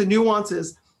looking at the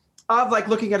nuances of like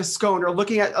looking at a scone or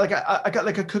looking at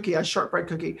like a cookie, a shortbread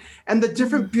cookie, and the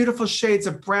different beautiful shades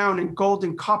of brown and gold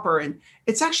and copper. And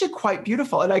it's actually quite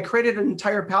beautiful. And I created an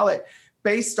entire palette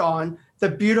based on the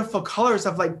beautiful colors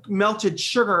of like melted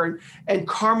sugar and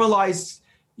caramelized,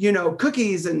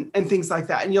 cookies and things like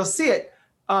that. And you'll see it.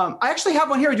 I actually have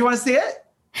one here. Do you want to see it?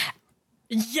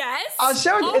 Yes. I'll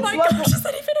show you. Oh my gosh, is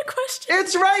that even a question?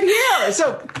 It's right here.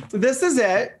 So this is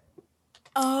it.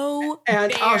 Oh,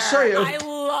 and bear. I'll show you. I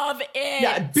love it.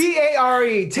 Yeah,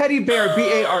 BARE, teddy bear,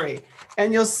 BARE.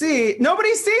 And you'll see,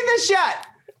 nobody's seen this yet.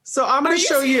 So I'm going to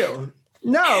show you.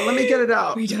 No, let me get it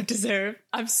out. We don't deserve.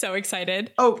 I'm so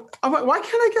excited. Oh, why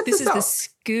can't I get this out? This is the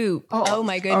scoop. Oh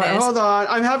my goodness. All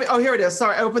right, hold on. Here it is.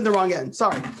 Sorry, I opened the wrong end.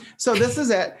 Sorry. So this is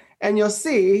it. And you'll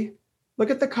see, look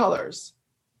at the colors.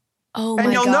 Oh my gosh.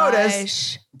 And you'll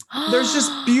notice there's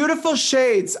just beautiful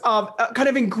shades of kind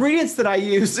of ingredients that I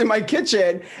use in my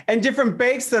kitchen and different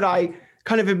bakes that I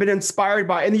kind of have been inspired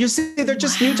by. And you see they're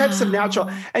just new types of natural.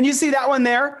 And you see that one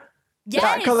there? Yes.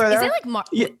 That color there?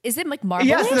 Is it like marble?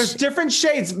 Yes, there's different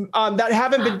shades that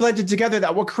haven't been blended together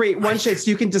that will create one shade so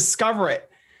you can discover it.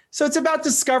 So it's about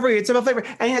discovery. It's about flavor.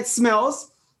 And it smells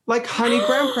like honey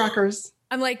graham crackers.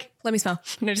 I'm like, let me smell.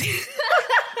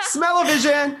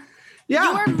 Smell-o-vision.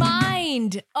 Yeah. Your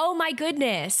mind. Oh my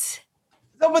goodness.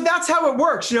 No, but that's how it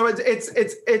works.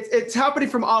 It's happening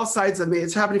from all sides of me.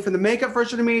 It's happening from the makeup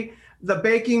version of me, the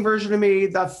baking version of me,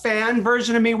 the fan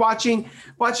version of me, watching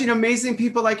amazing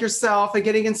people like yourself and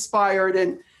getting inspired.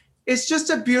 And it's just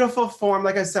a beautiful form,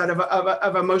 like I said,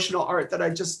 of emotional art that I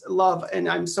just love. And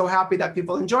I'm so happy that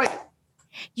people enjoy it.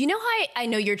 You know how I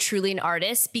know you're truly an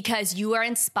artist? Because you are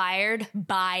inspired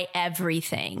by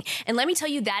everything. And let me tell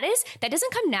you, that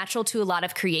doesn't come natural to a lot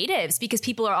of creatives, because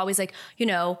people are always like,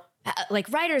 like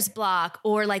writer's block,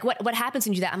 or like what happens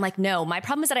when you do that? I'm like, no, my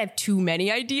problem is that I have too many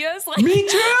ideas. Like, me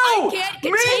too. I can't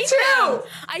contain them.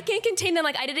 I can't contain them.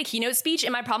 Like, I did a keynote speech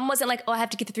and my problem wasn't like, oh, I have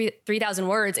to get to 3,000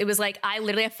 words. It was like, I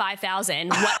literally have 5,000.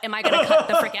 What am I going to cut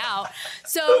the frick out?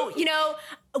 So,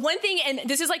 one thing, and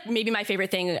this is like maybe my favorite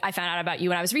thing I found out about you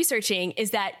when I was researching,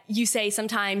 is that you say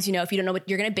sometimes, if you don't know what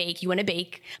you're going to bake, you want to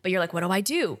bake, but you're like, what do I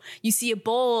do? You see a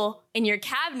bowl in your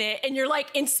cabinet and you're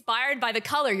like inspired by the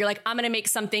color. You're like, I'm going to make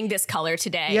something this color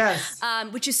today. Yes.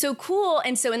 Which is so cool.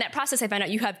 And so in that process, I found out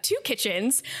you have 2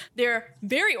 kitchens. They're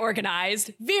very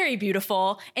organized, very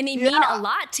beautiful, and they mean a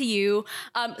lot to you.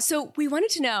 So we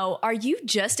wanted to know, are you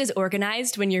just as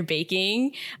organized when you're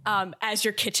baking as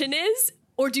your kitchen is?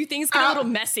 Or do things get a little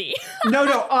messy?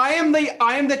 No. I am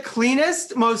the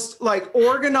cleanest, most like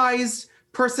organized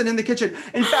person in the kitchen.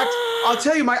 In fact, I'll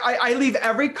tell you, I leave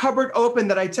every cupboard open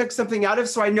that I took something out of,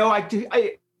 so I know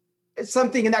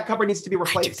something in that cupboard needs to be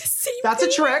replaced. That's a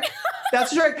trick.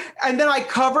 That's a trick. And then I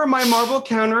cover my marble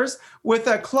counters with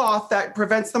a cloth that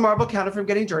prevents the marble counter from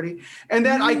getting dirty. And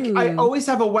then I always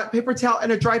have a wet paper towel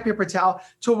and a dry paper towel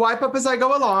to wipe up as I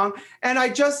go along. And I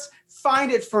just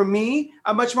find it, for me,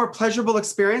 a much more pleasurable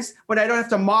experience when I don't have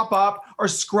to mop up or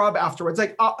scrub afterwards.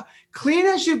 Like clean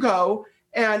as you go.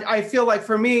 And I feel like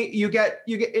for me, you get,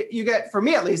 for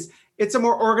me at least, it's a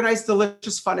more organized,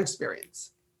 delicious, fun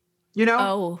experience.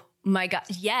 Oh my God.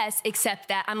 Yes. Except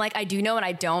that I'm like, I do know and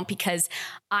I don't, because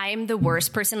I'm the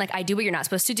worst person. Like, I do what you're not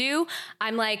supposed to do.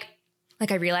 I'm like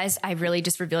I realized I really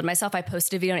just revealed myself. I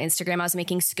posted a video on Instagram. I was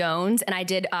making scones and I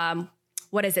did,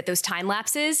 those time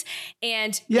lapses.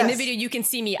 And in the video, you can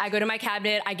see me. I go to my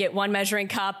cabinet, I get one measuring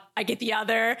cup, I get the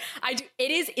other.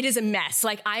 It is a mess.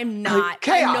 Like I'm nowhere.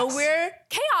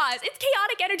 Chaos. It's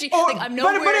chaotic energy. Like I'm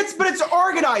nowhere. But it's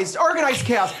organized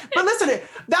chaos. But listen,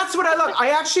 that's what I love. I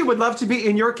actually would love to be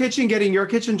in your kitchen, getting your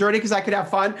kitchen dirty because I could have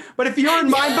fun. But if you're in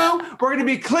mine, boo, we're going to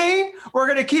be clean. We're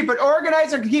going to keep it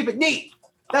organized and keep it neat.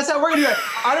 That's how we're going to do it.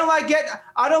 I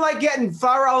don't like getting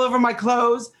flour all over my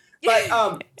clothes.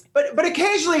 But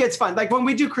occasionally it's fun. Like when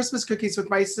we do Christmas cookies with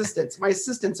my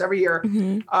assistants every year,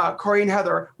 Corey and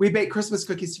Heather, we bake Christmas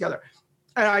cookies together.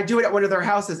 And I do it at one of their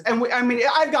houses. And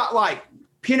I've got like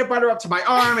peanut butter up to my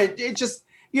arm. And it just,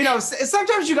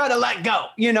 sometimes you got to let go.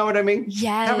 You know what I mean?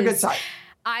 Yes. Have a good time.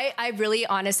 I really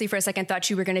honestly for a second thought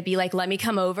you were going to be like, let me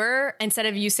come over. Instead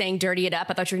of you saying dirty it up,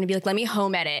 I thought you were going to be like, let me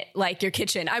home edit like your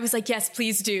kitchen. I was like, yes,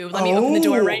 please do. Let me open the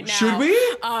door right now. Should we?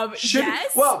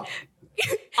 Yes. Well,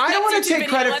 I don't want to take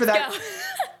credit for that.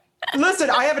 Listen,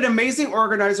 I have an amazing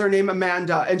organizer named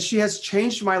Amanda, and she has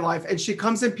changed my life. And she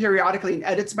comes in periodically and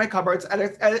edits my cupboards,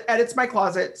 edits my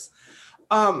closets.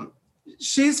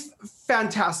 She's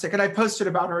fantastic, and I posted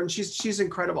about her, and she's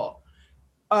incredible.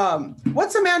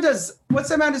 What's Amanda's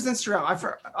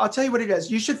Instagram? I'll tell you what it is.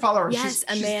 You should follow her. Yes,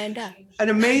 Amanda. She's an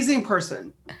amazing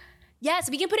person.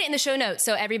 Yes, we can put it in the show notes.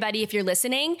 So everybody, if you're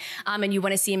listening and you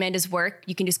want to see Amanda's work,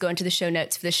 you can just go into the show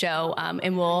notes for the show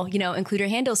and we'll, include her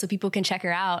handle so people can check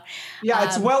her out. Yeah,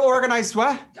 it's well organized.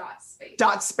 What?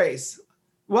 Dot space.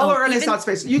 Well organized dot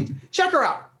space. You check her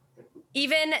out.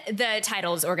 Even the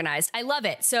title is organized. I love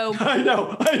it. So I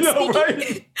know,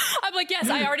 right? I'm like, yes,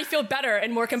 I already feel better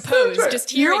and more composed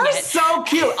just hearing it. You're so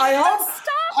cute. I hope.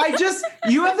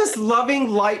 You have this loving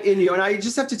light in you, and I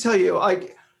just have to tell you,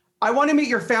 like, I want to meet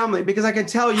your family because I can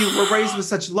tell you were raised with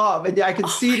such love, and I can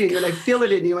see it in you, and I feel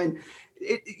it in you, and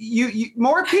you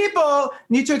more people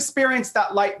need to experience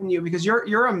that light in you because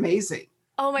you're amazing.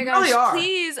 Oh my gosh, really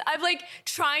please. I'm like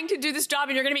trying to do this job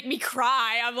and you're going to make me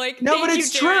cry. I'm like, no, but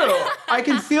it's true. I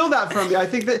can feel that from you. I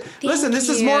think that, listen, this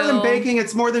is more than baking.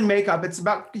 It's more than makeup. It's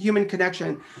about human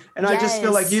connection. And I just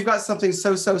feel like you've got something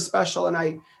so special. And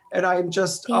I'm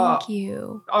just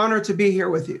honored to be here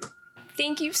with you.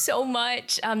 Thank you so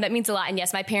much. That means a lot. And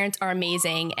yes, my parents are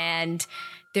amazing and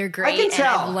they're great. I can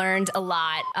tell. And I've learned a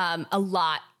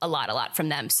lot from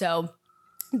them. So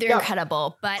they're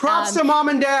incredible. But props to mom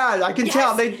and dad. I can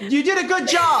tell you did a good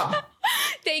job.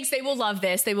 Thanks. They will love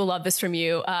this. They will love this from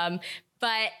you.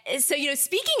 But so,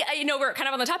 speaking, we're kind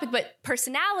of on the topic, but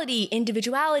personality,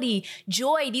 individuality,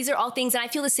 joy, these are all things. And I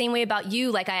feel the same way about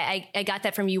you. Like I got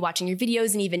that from you watching your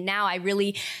videos. And even now I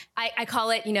call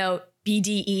it,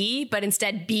 BDE, but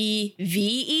instead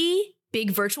BVE.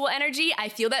 Big virtual energy. I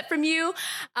feel that from you.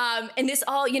 And this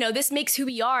all, this makes who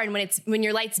we are. And when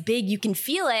your light's big, you can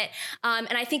feel it. And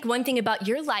I think one thing about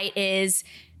your light is,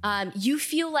 you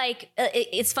feel like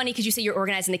it's funny because you say you're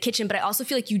organized in the kitchen, but I also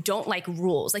feel like you don't like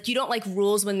rules. Like you don't like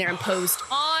rules when they're imposed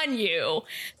on you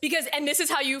and this is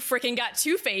how you freaking got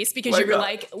Two-Faced because you were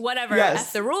like, whatever,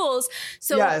 F the rules.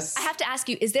 So I have to ask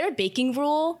you, is there a baking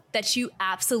rule that you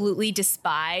absolutely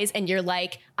despise? And you're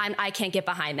like, I can't get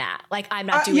behind that. Like I'm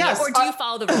not doing it. Or do you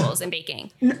follow the rules in baking?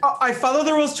 I follow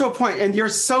the rules to a point, and you're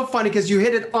so funny because you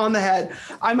hit it on the head.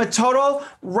 I'm a total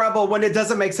rebel when it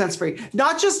doesn't make sense for me.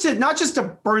 Not just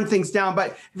to burn things down,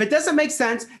 but if it doesn't make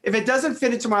sense, if it doesn't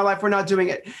fit into my life, we're not doing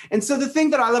it. And so the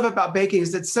thing that I love about baking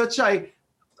is it's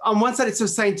on one side, it's so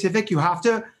scientific. You have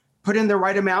to put in the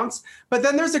right amounts, but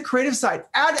then there's a creative side.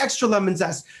 Add extra lemon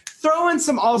zest, throw in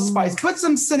some allspice, put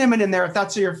some cinnamon in there if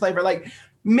that's your flavor. Like,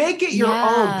 make it your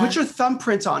own. Put your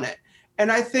thumbprint on it.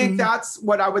 And I think that's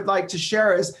what I would like to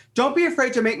share is don't be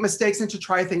afraid to make mistakes and to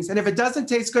try things. And if it doesn't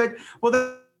taste good, well,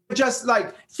 then just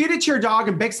like feed it to your dog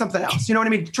and bake something else. You know what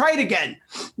I mean? Try it again.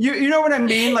 You know what I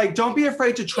mean? Like, don't be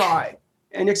afraid to try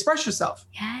and express yourself.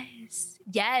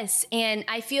 Yes. And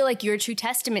I feel like you're a true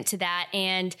testament to that.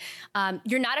 And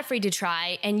you're not afraid to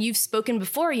try. And you've spoken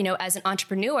before, as an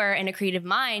entrepreneur and a creative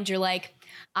mind, you're like,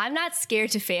 I'm not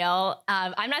scared to fail.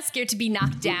 I'm not scared to be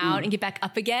knocked down and get back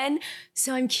up again.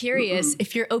 So I'm curious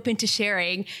if you're open to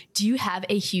sharing, do you have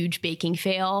a huge baking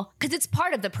fail? Because it's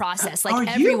part of the process. Like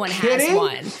everyone has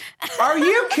one. Are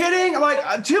you kidding?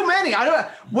 Like too many. I don't know.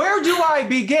 Where do I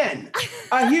begin?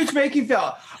 A huge baking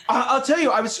fail. I'll tell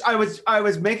you, I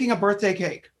was making a birthday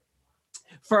cake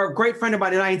for a great friend of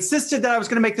mine. And I insisted that I was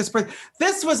going to make this.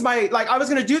 This was I was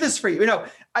going to do this for you.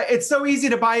 It's so easy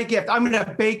to buy a gift. I'm going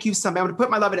to bake you something. I'm going to put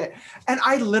my love in it. And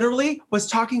I literally was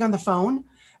talking on the phone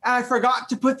and I forgot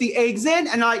to put the eggs in.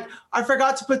 And I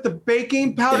forgot to put the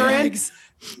baking powder in.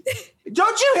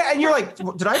 Don't you? And you're like,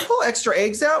 did I pull extra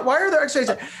eggs out? Why are there extra eggs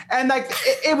out? And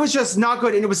it was just not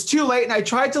good. And it was too late. And I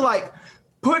tried to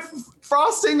put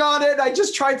frosting on it. I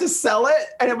just tried to sell it,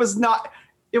 and it was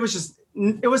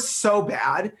so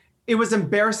bad. It was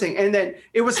embarrassing. And then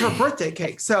it was her birthday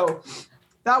cake. So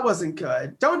that wasn't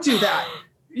good. Don't do that.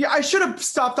 Yeah, I should have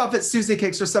stopped off at Susie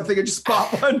Cakes or something and just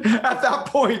bought one at that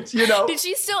point, you know. Did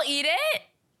she still eat it?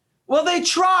 Well, they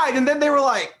tried, and then they were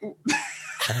like,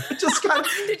 just kind of.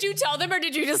 Did you tell them, or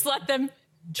did you just let them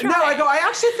try? No, I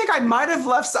actually think I might have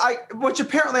left, which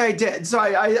apparently I did. So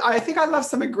I think I left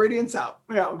some ingredients out.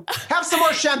 You know, have some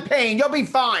more champagne. You'll be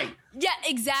fine. Yeah,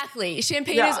 exactly.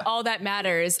 Champagne is all that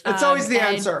matters. It's always the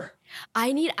answer. I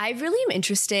really am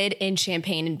interested in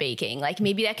champagne and baking. Like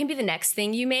maybe that can be the next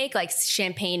thing you make, like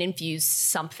champagne infused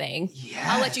something. Yes.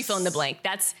 I'll let you fill in the blank.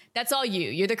 That's all you.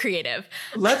 You're the creative.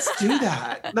 Let's do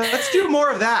that. Let's do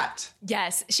more of that.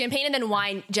 Yes. Champagne and then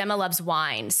wine. Gemma loves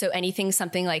wine. So anything,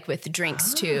 something like with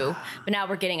drinks too. But now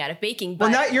we're getting out of baking.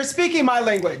 But well, now you're speaking my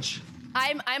language.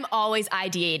 I'm always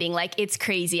ideating. Like it's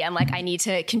crazy. I'm like, I need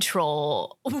to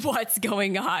control what's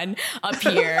going on up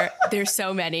here. There's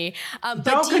so many.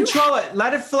 Don't control it.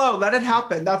 Let it flow. Let it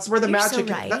happen. That's where the magic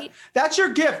is. Right. That's your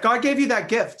gift. God gave you that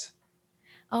gift.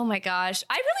 Oh my gosh.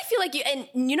 I really feel like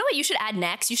and you know what you should add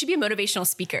next? You should be a motivational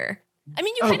speaker. I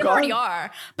mean, you kind of already are,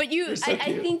 but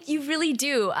I think you really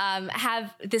do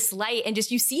have this light and just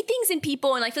you see things in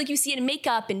people, and I feel like you see it in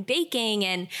makeup and baking,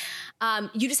 and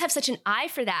you just have such an eye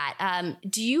for that.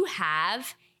 Do you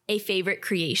have a favorite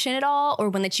creation at all, or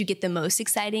one that you get the most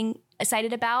excited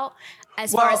about,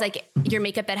 as far as like your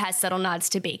makeup that has subtle nods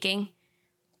to baking?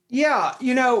 Yeah,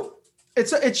 you know.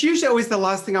 It's usually always the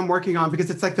last thing I'm working on because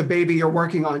it's like the baby you're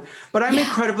working on. But I'm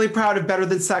incredibly proud of Better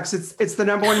Than Sex. It's the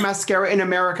 #1 mascara in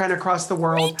America and across the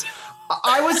world.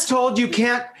 I was told you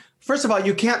can't, first of all,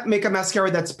 you can't make a mascara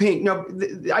that's pink. No,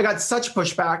 I got such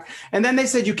pushback. And then they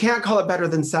said you can't call it Better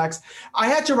Than Sex. I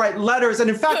had to write letters. And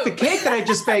in fact, the cake that I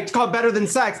just baked called Better Than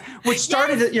Sex, which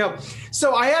started, you know,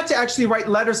 so I had to actually write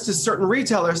letters to certain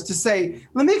retailers to say,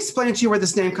 let me explain to you where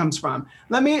this name comes from.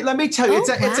 Let me tell you, it's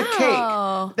a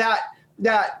cake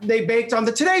that they baked on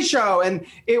the Today Show. And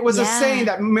it was a saying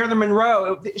that Marilyn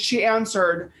Monroe, she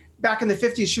answered back in the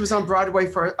 50s. She was on Broadway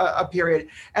for a period.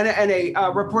 And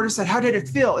a reporter said, how did it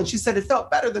feel? And she said, it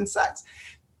felt better than sex.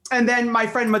 And then my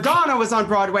friend Madonna was on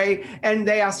Broadway and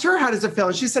they asked her, how does it feel?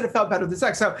 And she said, it felt better than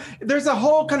sex. So there's a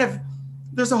whole kind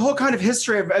of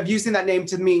history of using that name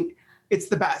to mean it's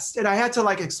the best. And I had to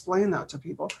like explain that to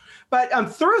people. But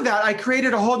through that, I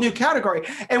created a whole new category.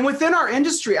 And within our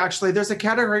industry, actually, there's a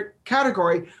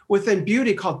category within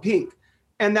beauty called pink.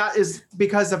 And that is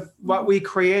because of what we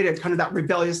created, kind of that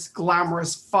rebellious,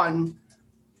 glamorous, fun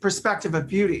perspective of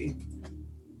beauty.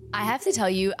 I have to tell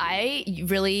you, I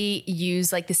really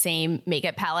use like the same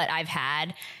makeup palette I've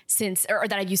had or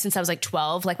that I've used since I was like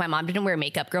 12. Like my mom didn't wear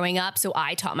makeup growing up. So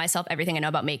I taught myself everything I know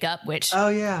about makeup, which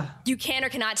you can or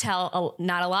cannot tell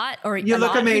not a lot or you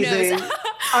look amazing.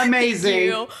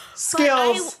 Amazing.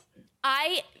 Skills.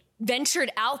 I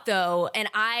ventured out though, and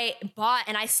I bought,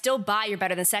 and I still buy your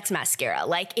Better Than Sex mascara.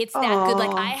 Like it's that good.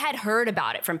 Like I had heard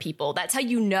about it from people. That's how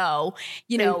you know,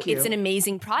 it's an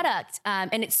amazing product.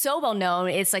 And it's so well known.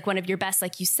 It's like one of your best,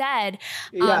 like you said.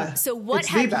 So what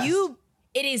have you,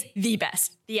 it is the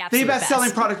best, the absolute best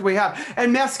selling product we have.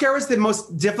 And mascara is the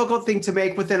most difficult thing to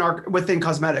make within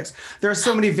cosmetics. There are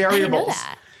so many variables. I didn't know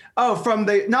that. Oh, from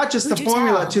not just the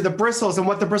formula to the bristles and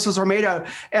what the bristles are made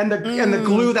of and the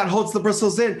glue that holds the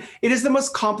bristles in. It is the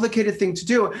most complicated thing to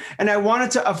do. And I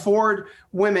wanted to afford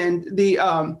women the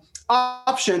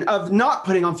option of not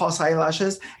putting on false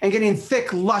eyelashes and getting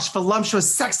thick, lush,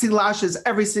 voluptuous, sexy lashes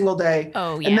every single day.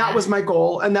 Oh, yeah. And that was my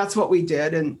goal. And that's what we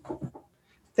did. And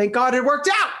thank God it worked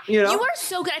out. You know? You are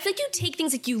so good. I feel like you take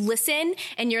things like you listen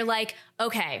and you're like,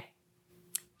 okay,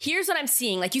 here's what I'm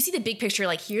seeing. Like you see the big picture,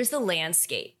 like here's the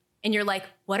landscape. And you're like,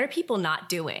 what are people not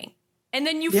doing? And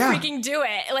then you freaking do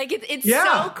it. Like it's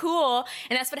so cool.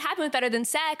 And that's what happened with Better Than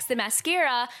Sex, the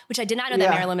mascara, which I did not know that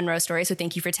Marilyn Monroe story. So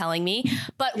thank you for telling me.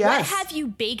 But what have you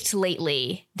baked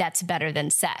lately that's better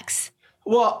than sex?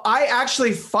 Well, I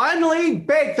actually finally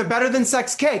baked the Better Than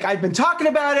Sex cake. I'd been talking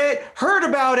about it, heard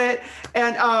about it,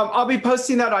 and I'll be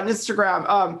posting that on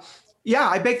Instagram.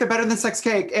 I baked the Better Than Sex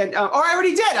cake. And I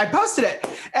already did. I posted it.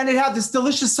 And it had this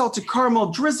delicious salted caramel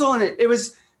drizzle in it. It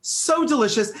was so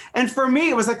delicious. And for me,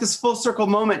 it was like this full circle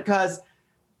moment because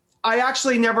I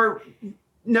actually never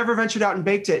ventured out and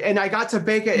baked it. And I got to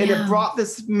bake it and it brought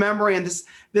this memory and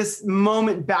this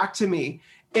moment back to me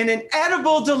in an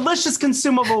edible, delicious,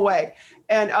 consumable way.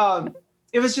 And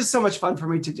it was just so much fun for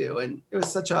me to do. And it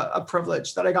was such a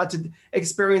privilege that I got to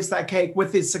experience that cake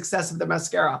with the success of the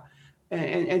mascara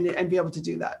and be able to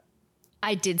do that.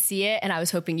 I did see it and I was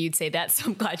hoping you'd say that. So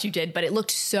I'm glad you did, but it looked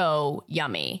so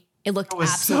yummy. It looked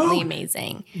absolutely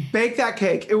amazing. Bake that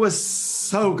cake. It was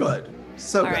so good.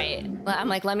 So all right. I'm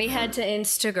like, let me head to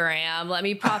Instagram. Let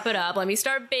me prop it up. Let me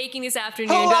start baking this afternoon.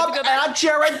 Pull up at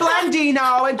Jared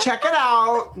Blandino and check it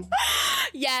out.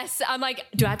 Yes. I'm like,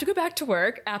 do I have to go back to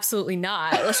work? Absolutely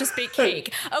not. Let's just bake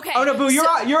cake. Okay. Oh no, Boo,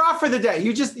 you're off for the day.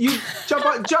 You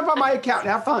jump on my account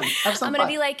and have fun. Have some I'm going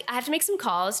to be like, I have to make some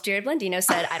calls. Jared Blandino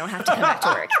said I don't have to come back to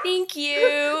work. Thank you.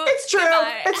 It's true.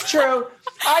 Goodbye. It's true.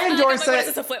 I endorse it. Is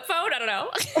this a flip phone? I don't know.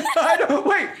 I don't.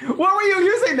 Wait, what were you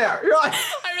using there? You're like,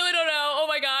 I really don't know. Oh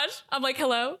my gosh. I'm like,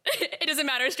 hello? It doesn't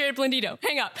matter. It's Jared Blandino.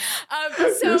 Hang up.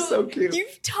 You're so cute.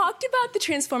 You've talked about the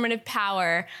transformative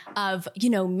power of,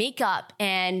 makeup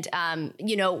and,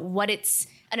 what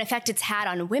an effect it's had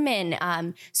on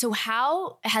women. So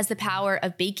how has the power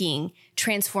of baking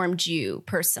transformed you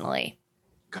personally?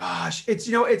 Gosh, it's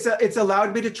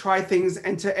allowed me to try things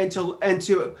and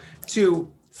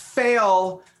to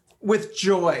fail with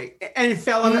joy and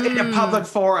fail in a public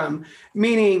forum,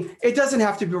 meaning it doesn't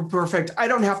have to be perfect. I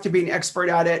don't have to be an expert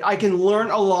at it. I can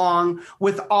learn along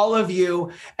with all of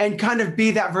you and kind of be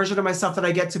that version of myself that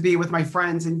I get to be with my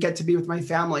friends and get to be with my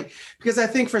family. Because I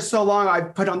think for so long I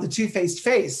put on the two-faced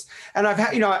face, and I've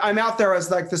had, I'm out there as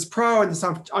like this pro and this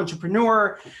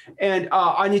entrepreneur, and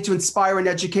I need to inspire and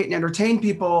educate and entertain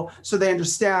people so they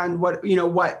understand what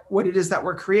it is that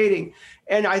we're creating.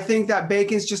 And I think that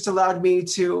baking's just allowed me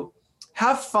to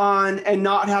have fun and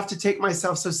not have to take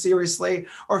myself so seriously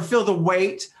or feel the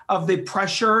weight of the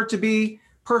pressure to be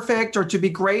perfect or to be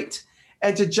great,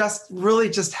 and to just really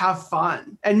just have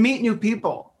fun and meet new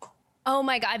people. Oh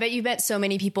my God, I bet you met so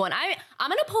many people. And I'm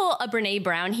going to pull a Brene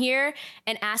Brown here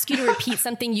and ask you to repeat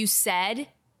something you said,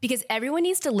 because everyone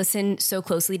needs to listen so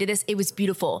closely to this. It was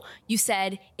beautiful. You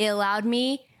said, it allowed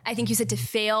me, I think you said, to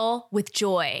fail with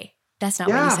joy. That's not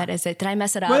what you said, is it? Did I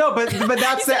mess it up? Well, no, but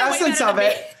that's the essence of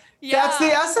it. Yeah. That's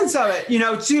the essence of it,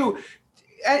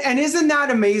 and isn't that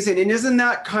amazing? And isn't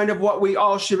that kind of what we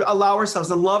all should allow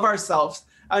ourselves and love ourselves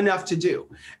enough to do?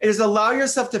 It is allow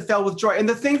yourself to fail with joy. And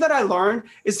the thing that I learned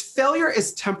is failure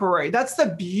is temporary. That's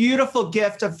the beautiful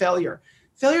gift of failure.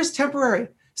 Failure is temporary.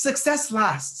 Success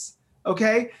lasts.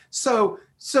 Okay. So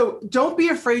don't be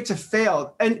afraid to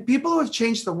fail. And people who have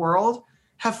changed the world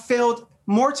have failed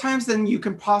more times than you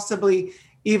can possibly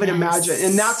even imagine.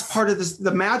 And that's part of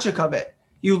the magic of it.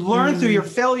 You learn through your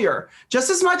failure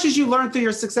just as much as you learn through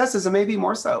your successes, and maybe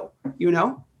more so,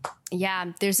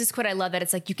 Yeah, there's this quote I love that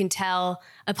it's like, you can tell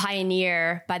a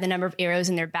pioneer by the number of arrows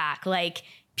in their back. Like,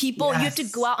 people, you have to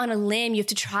go out on a limb. You have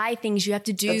to try things. You have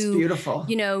to do, that's beautiful.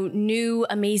 New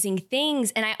amazing things.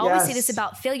 And I always say this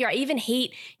about failure. I even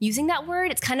hate using that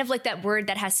word. It's kind of like that word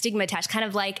that has stigma attached, kind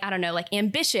of like, I don't know, like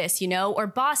ambitious, or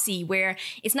bossy, where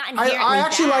it's not inherently I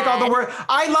actually bad. like all the words.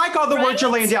 I like all the words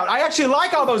you're laying down. I actually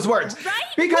like all those words. Right?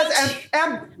 Because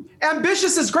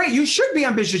ambitious is great. You should be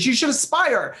ambitious. You should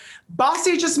aspire.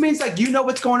 Bossy just means like,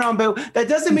 what's going on, boo. That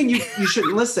doesn't mean you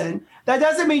shouldn't listen. That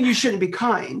doesn't mean you shouldn't be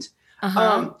kind.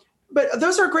 But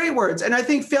those are great words. And I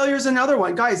think failure is another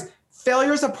one. Guys,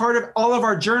 failure is a part of all of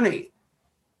our journey.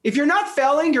 If you're not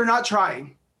failing, you're not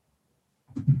trying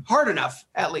hard enough,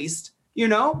 at least,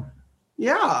 Yeah.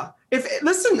 If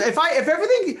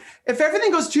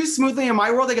everything goes too smoothly in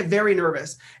my world, I get very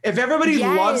nervous. If everybody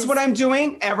loves what I'm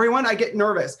doing, I get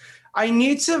nervous. I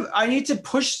need to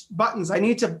push buttons. I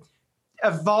need to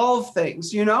evolve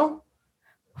things,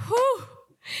 Whew.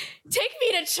 Take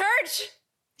me to church.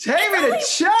 Take me to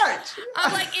church.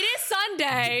 I'm like, it is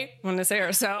Sunday. I'm gonna say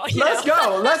or so. Let's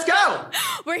go.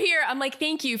 We're here. I'm like,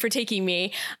 thank you for taking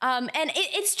me. And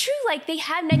it's true. Like, they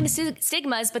have negative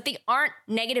stigmas, but they aren't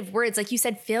negative words. Like you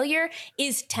said, failure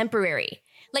is temporary.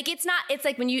 Like, it's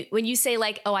like when you say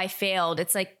like, oh, I failed.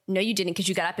 It's like, no, you didn't, because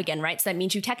you got up again, right? So that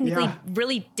means you technically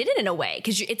really did it in a way,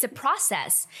 because it's a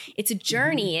process. It's a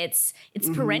journey. It's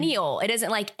perennial. It doesn't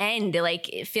like end.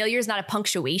 Like, failure is not a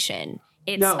punctuation.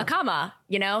 It's a comma,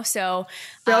 so.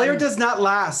 Failure does not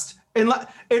last.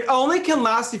 It only can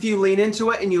last if you lean into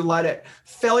it and you let it.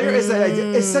 Failure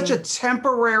is such a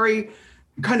temporary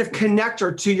kind of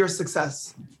connector to your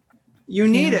success. You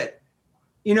need it.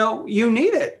 You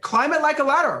need it. Climb it like a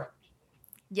ladder.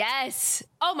 Yes.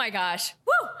 Oh my gosh.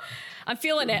 Woo. I'm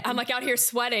feeling it. I'm like out here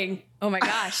sweating. Oh my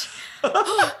gosh.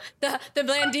 Oh, the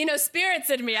Blandino spirits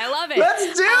in me. I love it. Let's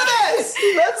do this.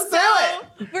 Let's do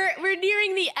it. We're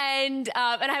nearing the end,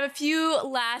 and I have a few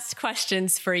last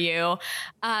questions for you.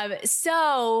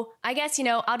 So I guess,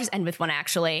 I'll just end with one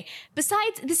actually. This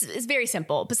is very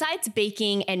simple. Besides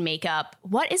baking and makeup,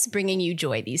 what is bringing you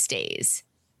joy these days?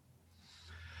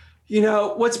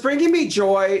 What's bringing me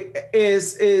joy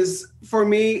is for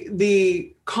me,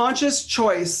 the conscious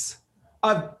choice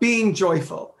of being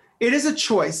joyful. It is a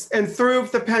choice. And through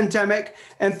the pandemic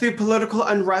and through political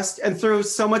unrest and through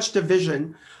so much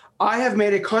division, I have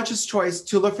made a conscious choice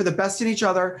to look for the best in each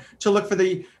other, to look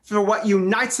for what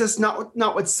unites us, not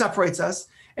what separates us,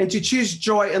 and to choose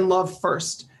joy and love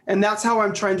first. And that's how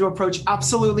I'm trying to approach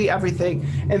absolutely everything.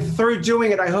 And through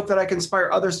doing it, I hope that I can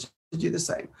inspire others to do the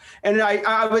same. And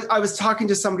I was talking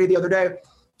to somebody the other day.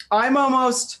 I'm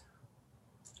almost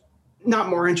not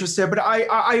more interested, but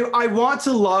I want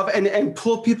to love and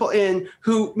pull people in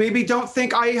who maybe don't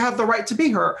think I have the right to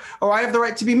be her or I have the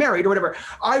right to be married or whatever.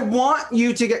 I want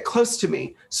you to get close to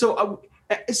me so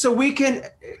we can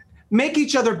make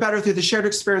each other better through the shared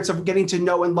experience of getting to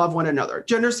know and love one another.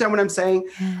 Do you understand what I'm saying?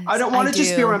 Yes, I don't want to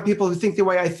just be around people who think the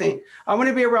way I think. I want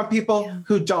to be around people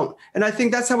who don't. And I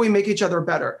think that's how we make each other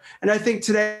better. And I think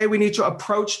today we need to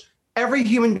approach every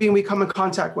human being we come in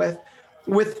contact with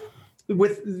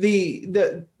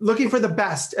the looking for the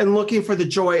best and looking for the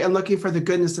joy and looking for the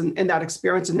goodness in that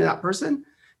experience and in that person,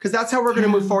 because that's how we're going to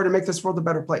move forward and make this world a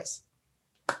better place.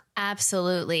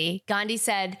 Absolutely. Gandhi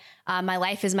said, my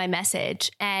life is my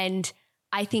message. And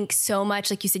I think so much,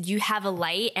 like you said, you have a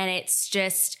light, and it's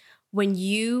just when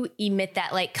you emit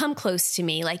that light, come close to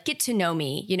me, like get to know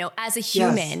me, as a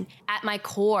human at my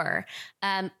core.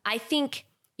 I think,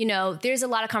 there's a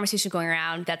lot of conversation going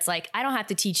around that's like, I don't have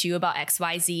to teach you about X,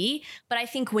 Y, Z. But I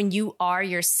think when you are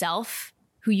yourself,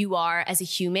 who you are as a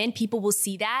human, people will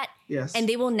see that and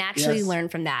they will naturally learn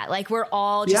from that. Like we're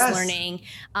all just learning,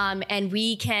 and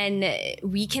we can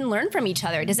learn from each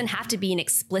other. It doesn't have to be an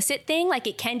explicit thing. Like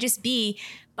it can just be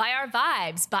by our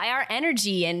vibes, by our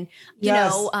energy, and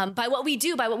by what we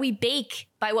do, by what we bake,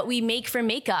 by what we make for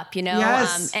makeup,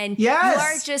 and you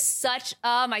are just such,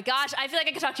 oh my gosh, I feel like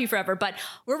I could talk to you forever, but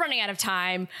we're running out of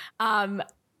time.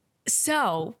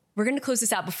 So we're going to close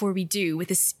this out before we do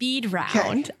with a speed round.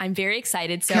 Okay. I'm very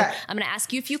excited. So I'm going to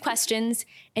ask you a few questions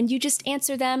and you just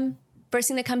answer them. First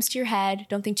thing that comes to your head.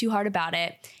 Don't think too hard about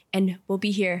it. And we'll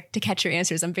be here to catch your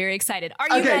answers. I'm very excited. Are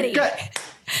you ready? Good.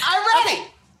 I'm ready.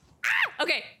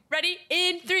 Okay. Ready?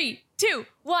 In 3, 2,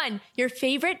 1. Your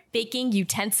favorite baking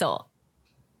utensil.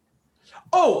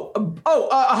 100%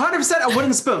 a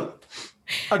wooden spoon.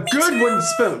 A good wooden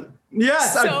spoon.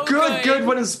 Yes, so a good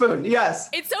wooden spoon. Yes.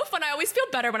 It's so fun. I always feel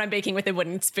better when I'm baking with a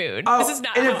wooden spoon. Oh, this is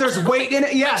not. And if there's weight in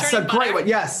it, yes, a great one.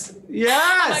 Yes.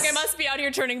 Yes. I'm like, I must be out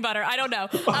here turning butter. I don't know.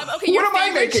 Okay, your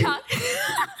favorite making?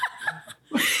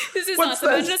 This is awesome.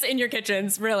 That's just in your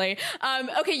kitchens, really.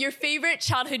 Okay, your favorite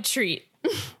childhood treat.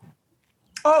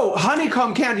 Oh,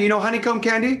 honeycomb candy. You know honeycomb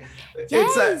candy?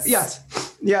 Yes.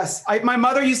 Yes. My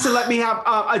mother used to let me have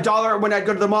 $1 when I'd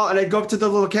go to the mall, and I'd go up to the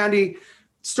little candy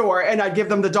store and I'd give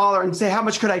them the $1 and say, how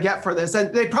much could I get for this?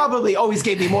 And they probably always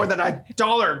gave me more than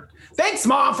 $1. Thanks,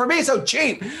 Mom, for being so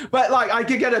cheap. But like I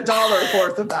could get $1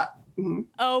 worth of that. Mm-hmm.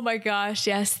 Oh my gosh.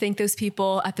 Yes. Thank those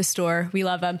people at the store. We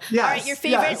love them. Yes, all right. Your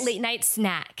favorite late night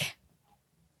snack.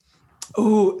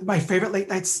 Oh, my favorite late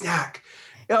night snack.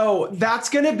 Oh, that's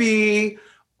going to be,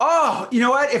 you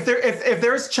know what? If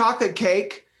there's chocolate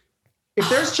cake,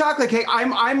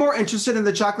 I'm more interested in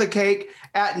the chocolate cake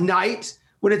at night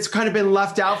when it's kind of been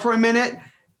left out for a minute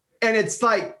and it's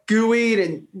like gooey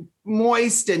and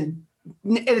moist and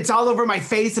it's all over my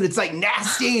face and it's like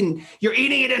nasty and you're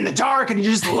eating it in the dark and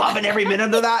you're just loving every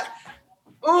minute of that.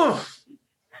 Oh,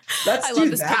 I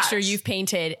love this picture you've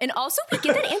painted. And also we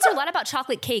get that answer a lot about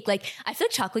chocolate cake. Like I feel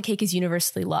like chocolate cake is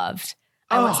universally loved.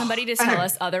 I want somebody to tell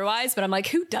us otherwise, but I'm like,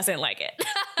 who doesn't like it?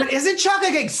 But isn't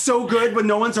chocolate cake so good when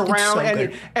no one's around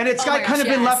and it's got kind of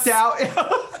been left out?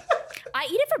 I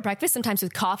eat it for breakfast sometimes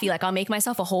with coffee. Like I'll make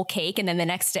myself a whole cake and then the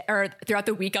next day or throughout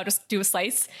the week, I'll just do a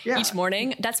slice each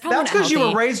morning. That's because you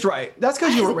were raised right.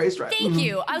 Thank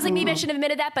you. I was like, maybe I shouldn't have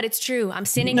admitted that, but it's true. I'm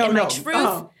sinning in my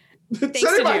truth. Thanks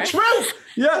to my truth.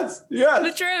 Yes.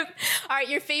 The truth. All right.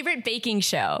 Your favorite baking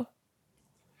show.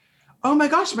 Oh my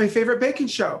gosh. My favorite baking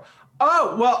show.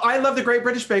 Oh, well, I love the Great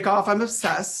British Bake Off. I'm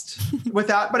obsessed with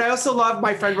that. But I also love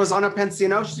my friend Rosanna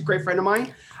Pansino. She's a great friend of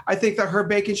mine. I think that her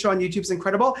baking show on YouTube is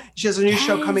incredible. She has a new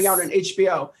show coming out on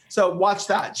HBO. So watch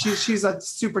that. She's a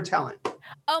super talent.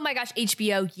 Oh my gosh,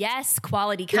 HBO. Yes,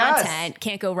 quality content.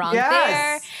 Can't go wrong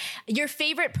there. Your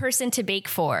favorite person to bake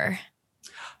for?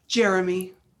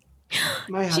 Jeremy.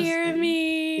 My husband.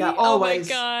 Jeremy. Yeah,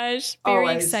 always. Oh my gosh.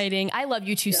 Very exciting. I love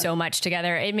you two so much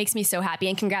together. It makes me so happy.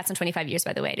 And congrats on 25 years,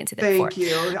 by the way. I didn't say that before. Thank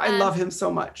you. I love him so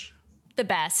much. The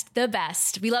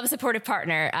best. We love a supportive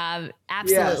partner.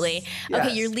 Absolutely. Yes.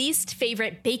 Okay, your least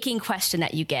favorite baking question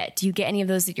that you get. Do you get any of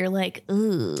those that you're like,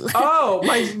 ooh? Oh,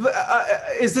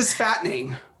 is this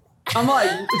fattening? I'm like,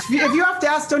 if you have to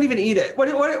ask, don't even eat it. What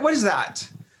is that?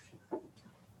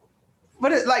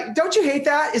 Don't you hate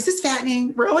that? Is this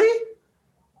fattening? Really?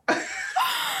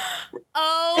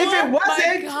 Oh, if it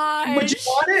wasn't, my gosh. would you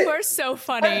want it? You are so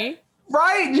funny.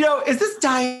 Right. Is this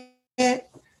diet?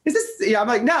 Is this, I'm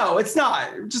like, no, it's not.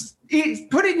 Just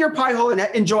put it in your pie hole and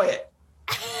enjoy it.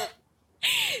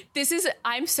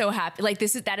 I'm so happy. Like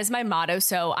that is my motto.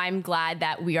 So I'm glad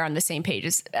that we are on the same page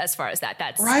as far as that.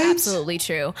 That's right? Absolutely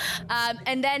true.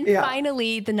 And then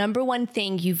finally, the number one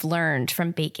thing you've learned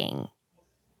from baking.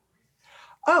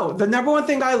 Oh, the number one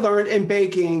thing I learned in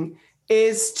baking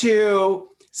is to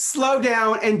slow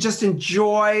down and just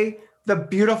enjoy the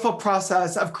beautiful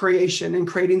process of creation and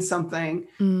creating something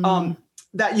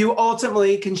that you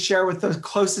ultimately can share with the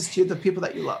closest to you, the people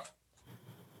that you love.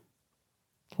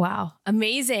 Wow.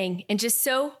 Amazing. And just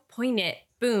so poignant.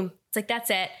 Boom. It's like, that's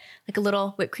it. Like a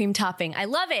little whipped cream topping. I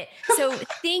love it. So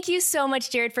thank you so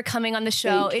much, Jared, for coming on the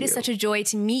show. It is such a joy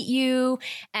to meet you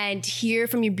and hear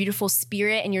from your beautiful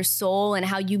spirit and your soul and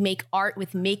how you make art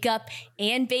with makeup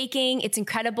and baking. It's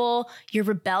incredible. You're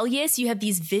rebellious. You have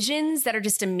these visions that are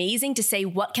just amazing to say,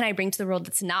 what can I bring to the world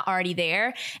that's not already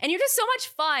there? And you're just so much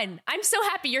fun. I'm so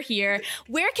happy you're here.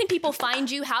 Where can people find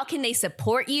you? How can they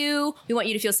support you? We want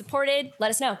you to feel supported.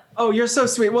 Let us know. Oh, you're so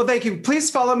sweet. Well, thank you.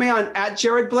 Please follow me on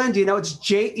 @JaredBlandino. It's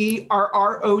JerrodBlandino.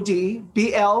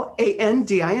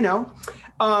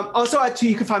 Also,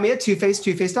 you can find me at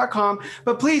twoface.com.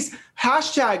 But please,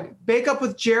 #Bake Up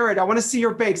with Jared. I want to see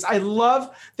your bakes. I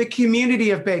love the community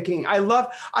of baking. I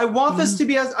want this to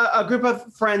be a group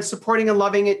of friends supporting and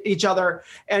loving each other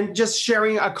and just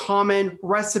sharing a common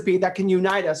recipe that can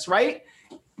unite us, right?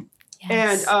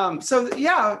 Yes.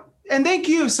 And and thank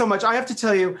you so much. I have to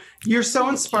tell you, you're so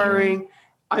inspiring.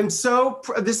 I'm so,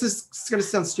 this is going to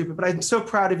sound stupid, but I'm so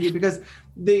proud of you because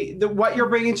the what you're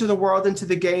bringing to the world and to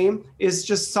the game is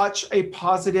just such a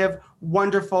positive,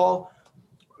 wonderful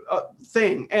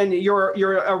thing. And you're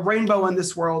a rainbow in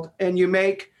this world, and you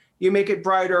make it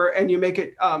brighter and you make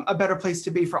it a better place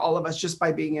to be for all of us just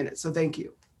by being in it. So thank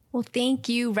you. Well, thank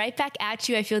you. Right back at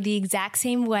you. I feel the exact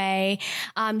same way.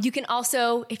 You can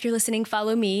also, if you're listening,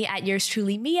 follow me at yours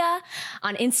truly, Mia,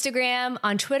 on Instagram,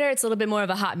 on Twitter. It's a little bit more of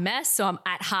a hot mess. So I'm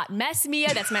at Hot Mess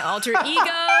Mia. That's my alter ego.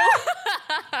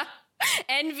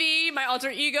 Envy, my alter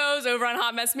egos over on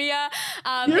Hot Mess Mia.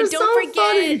 You're and don't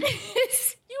forget.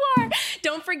 You are.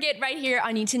 Don't forget right here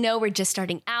on Need to Know, we're just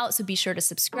starting out. So be sure to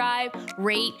subscribe,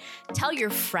 rate, tell your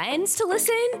friends to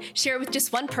listen, share it with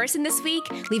just one person this week.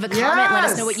 Leave a comment. Let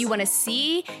us know what you want to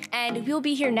see. And we'll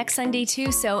be here next Sunday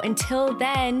too. So until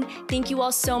then, thank you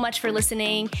all so much for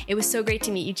listening. It was so great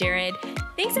to meet you, Jared.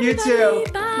 Thanks, everybody. You too.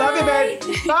 Bye. Love you,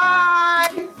 babe.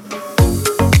 Bye.